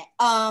just a second.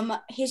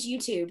 His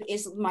YouTube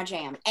is my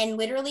jam, and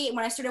literally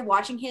when I started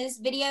watching his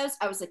videos,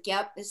 I was like,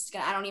 "Yep, this is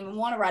gonna." I don't even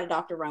want to write a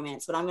doctor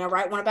romance, but I'm gonna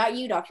write one about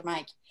you, Dr.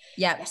 Mike.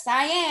 Yeah. Yes,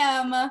 I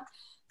am.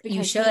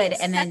 You should,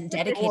 and then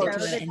dedicate it to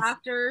the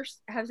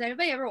Doctors. Has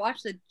anybody ever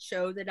watched the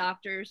show The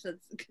Doctors?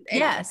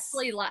 Yes.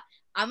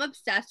 I'm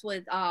obsessed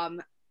with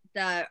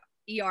the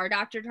ER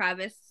doctor,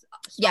 Travis.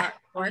 Yeah,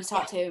 he's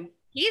hot too.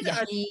 He's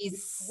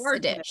a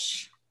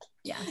dish.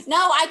 Yeah. No,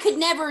 I could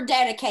never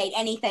dedicate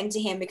anything to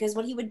him, because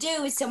what he would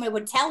do is somebody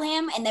would tell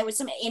him, and there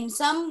was in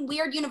some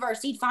weird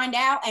universe he'd find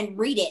out and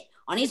read it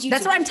on his YouTube.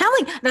 That's what I'm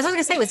telling. That's what I was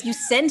gonna say, was you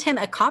send him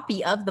a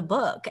copy of the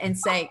book and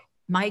say,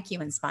 Mike, you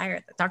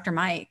inspired Dr.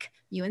 Mike.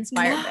 You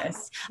inspired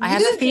this. I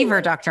have a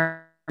fever,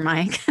 Dr.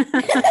 Mike. You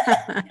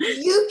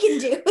can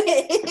do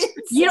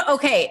it.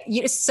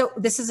 Okay. So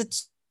this is a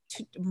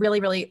really,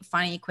 really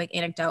funny, quick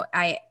anecdote.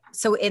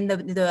 So in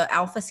the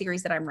alpha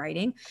series that I'm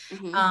writing,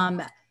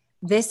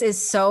 this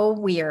is so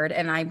weird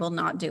and I will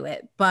not do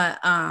it. But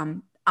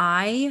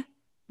I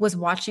was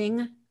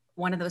watching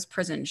one of those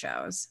prison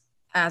shows,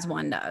 as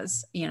one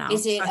does,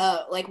 Is it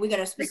like, we got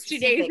a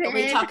specific, are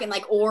we talking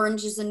like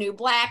Orange is the New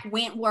Black,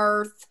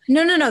 Wentworth?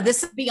 No.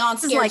 This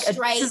Beyond is like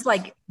this is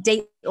like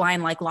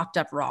Dateline, like Locked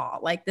Up Raw.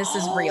 Like, this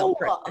is real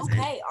prison.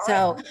 Okay.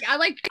 So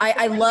right.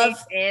 I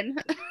love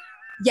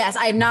Yes,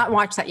 I have not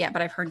watched that yet,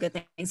 but I've heard good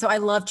things. So I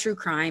love true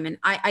crime, and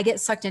I get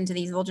sucked into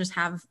these. They'll just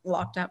have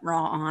Locked Up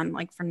Raw on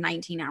like for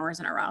 19 hours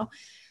in a row.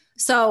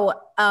 So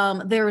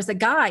there was a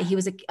guy,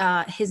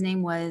 his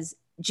name was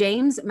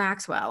James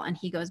Maxwell, and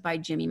he goes by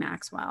Jimmy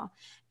Maxwell.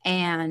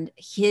 And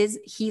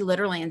he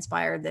literally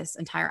inspired this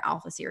entire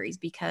alpha series,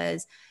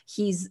 because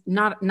he's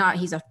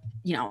he's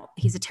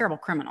a terrible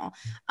criminal,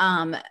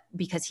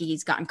 because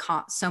he's gotten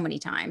caught so many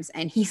times,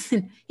 and he's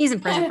in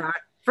prison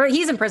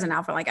he's in prison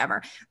now for like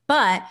ever.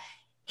 But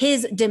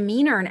his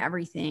demeanor and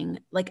everything,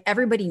 like,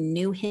 everybody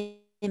knew him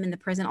in the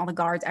prison, all the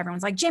guards,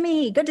 everyone's like,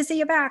 Jimmy, good to see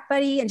you back,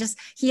 buddy. And just,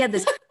 he had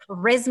this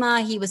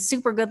charisma. He was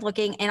super good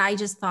looking. And I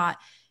just thought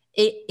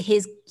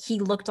he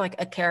looked like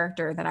a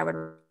character that I would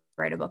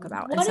write a book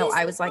about. And so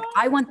I was like,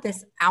 I want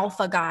this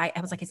alpha guy.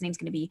 I was like, his name's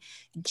going to be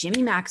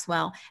Jimmy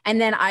Maxwell. And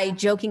then I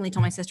jokingly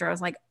told my sister, I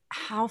was like,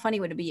 how funny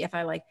would it be if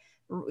I like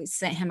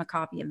sent him a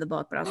copy of the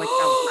book? But I was like, no,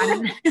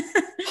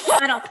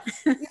 I don't.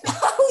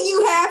 Oh,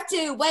 you have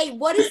to. Wait,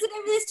 what is the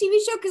name of this TV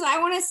show? Because I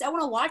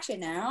want to watch it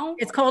now.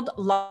 It's called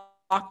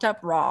Locked Up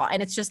Raw,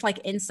 and it's just like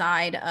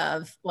inside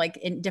of like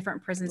in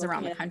different prisons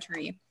around the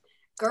country.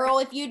 Girl,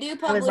 if you do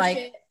publish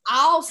it,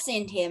 I'll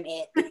send him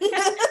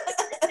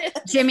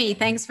it. Jimmy,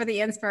 thanks for the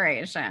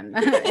inspiration.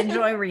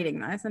 Enjoy reading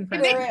this. And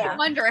it makes me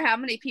wonder how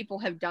many people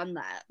have done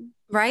that.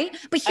 Right?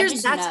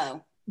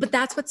 But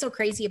that's what's so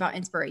crazy about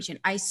inspiration.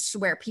 I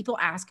swear, people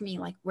ask me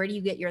like, where do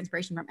you get your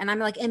inspiration from? And I'm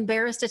like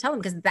embarrassed to tell them,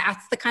 because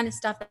that's the kind of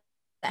stuff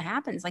that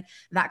happens. Like,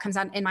 that comes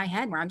out in my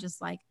head where I'm just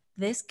like,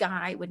 this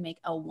guy would make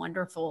a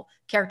wonderful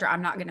character.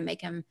 I'm not going to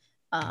make him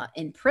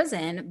in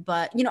prison,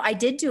 but I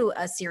did do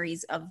a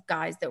series of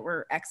guys that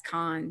were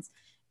ex-cons,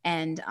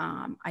 and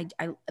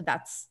I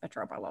that's a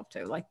trope I love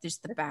too, like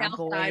just the bad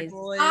boys.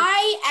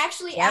 I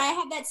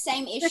had that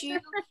same issue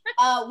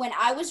when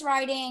I was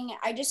writing.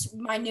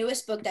 My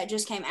newest book that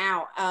just came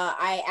out,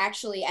 I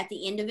actually, at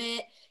the end of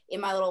it,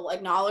 in my little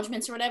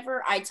acknowledgments or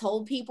whatever, I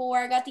told people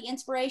where I got the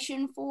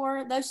inspiration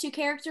for those two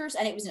characters,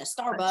 and it was in a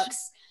Starbucks.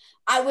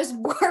 I was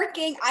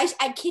working, I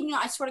kid you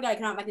not, I swear to God, I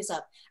cannot make this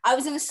up. I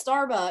was in a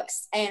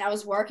Starbucks and I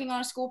was working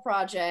on a school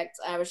project.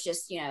 I was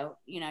just,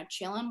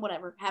 chilling,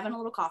 whatever, having a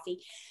little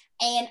coffee.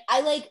 And I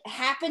like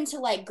happened to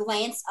like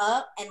glance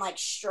up and like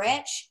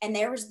stretch, and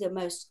there was the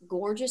most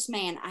gorgeous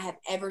man I have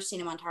ever seen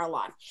in my entire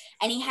life.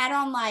 And he had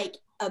on like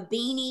a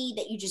beanie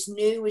that you just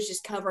knew was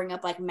just covering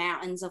up like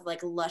mountains of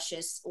like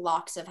luscious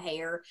locks of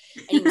hair.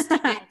 And he was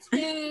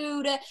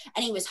tattooed,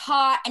 and he was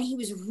hot, and he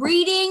was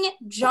reading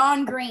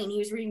John Green. He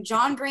was reading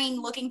John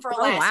Green, Looking for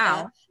Alaska. Oh,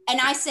 wow.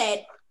 And I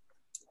said,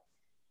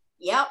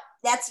 yep,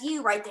 that's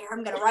you right there.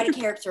 I'm gonna write a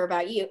character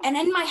about you. And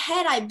in my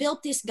head, I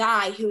built this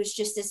guy who was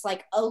just this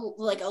like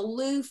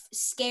aloof,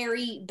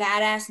 scary,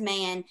 badass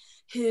man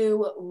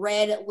who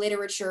read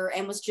literature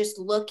and was just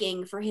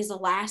looking for his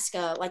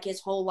Alaska like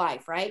his whole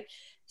life, right?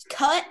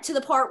 Cut to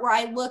the part where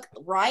I look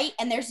right,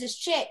 and there's this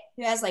chick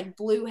who has like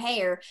blue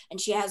hair,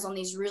 and she has on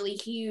these really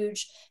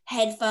huge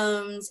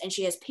headphones, and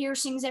she has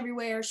piercings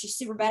everywhere. She's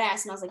super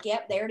badass, and I was like,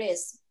 "Yep, there it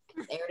is.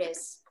 There it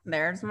is."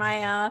 There's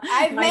my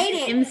I've my made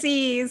it.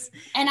 MCs.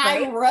 And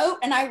right?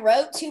 I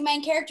wrote two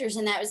main characters,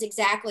 and that was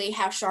exactly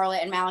how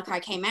Charlotte and Malachi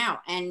came out.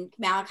 And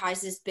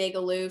Malachi's this big,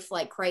 aloof,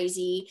 like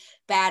crazy,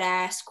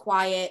 badass,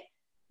 quiet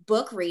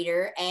book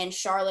reader, and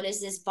Charlotte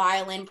is this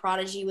violin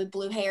prodigy with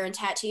blue hair and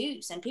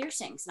tattoos and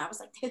piercings. And I was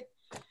like, dude,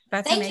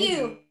 That's thank amazing.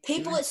 you,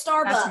 people at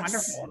Starbucks.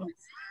 That's wonderful.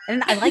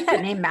 And I like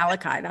that name,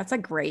 Malachi. That's a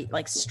great,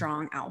 like,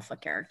 strong alpha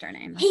character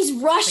name. He's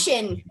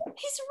Russian.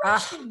 He's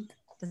Russian.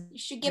 You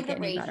should give it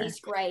a read. Better. He's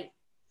great.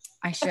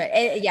 I should.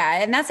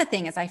 Yeah. And that's the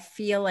thing is I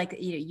feel like,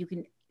 you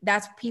can,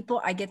 that's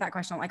people, I get that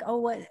question. I'm like, oh,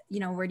 what,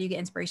 where do you get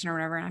inspiration or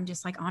whatever? And I'm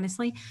just like,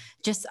 honestly,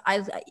 just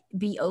I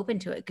be open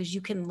to it, because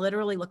you can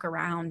literally look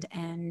around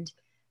and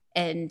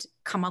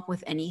come up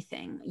with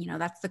anything.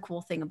 That's the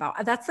cool thing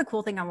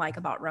I like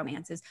about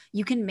romance is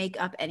you can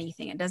make up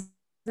anything. It doesn't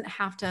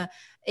have to,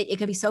 it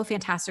can be so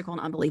fantastical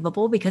and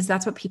unbelievable, because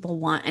that's what people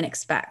want and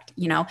expect.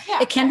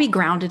 It can be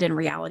grounded in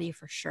reality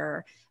for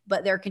sure,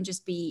 but there can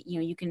just be,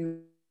 you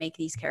can make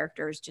these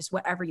characters just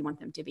whatever you want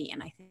them to be.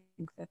 And I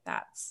think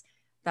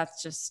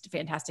that's just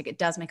fantastic. It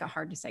does make it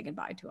hard to say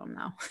goodbye to them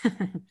though.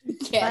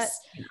 Yes.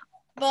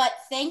 But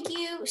thank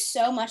you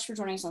so much for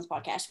joining us on this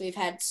podcast. We've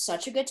had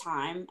such a good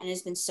time, and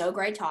it's been so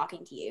great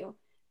talking to you.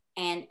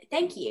 And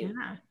thank you.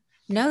 Yeah.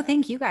 No,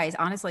 thank you guys.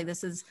 Honestly,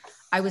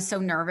 I was so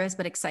nervous,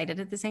 but excited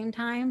at the same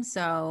time.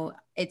 So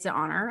it's an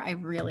honor. I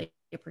really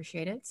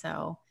appreciate it.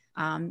 So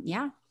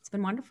yeah, it's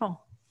been wonderful.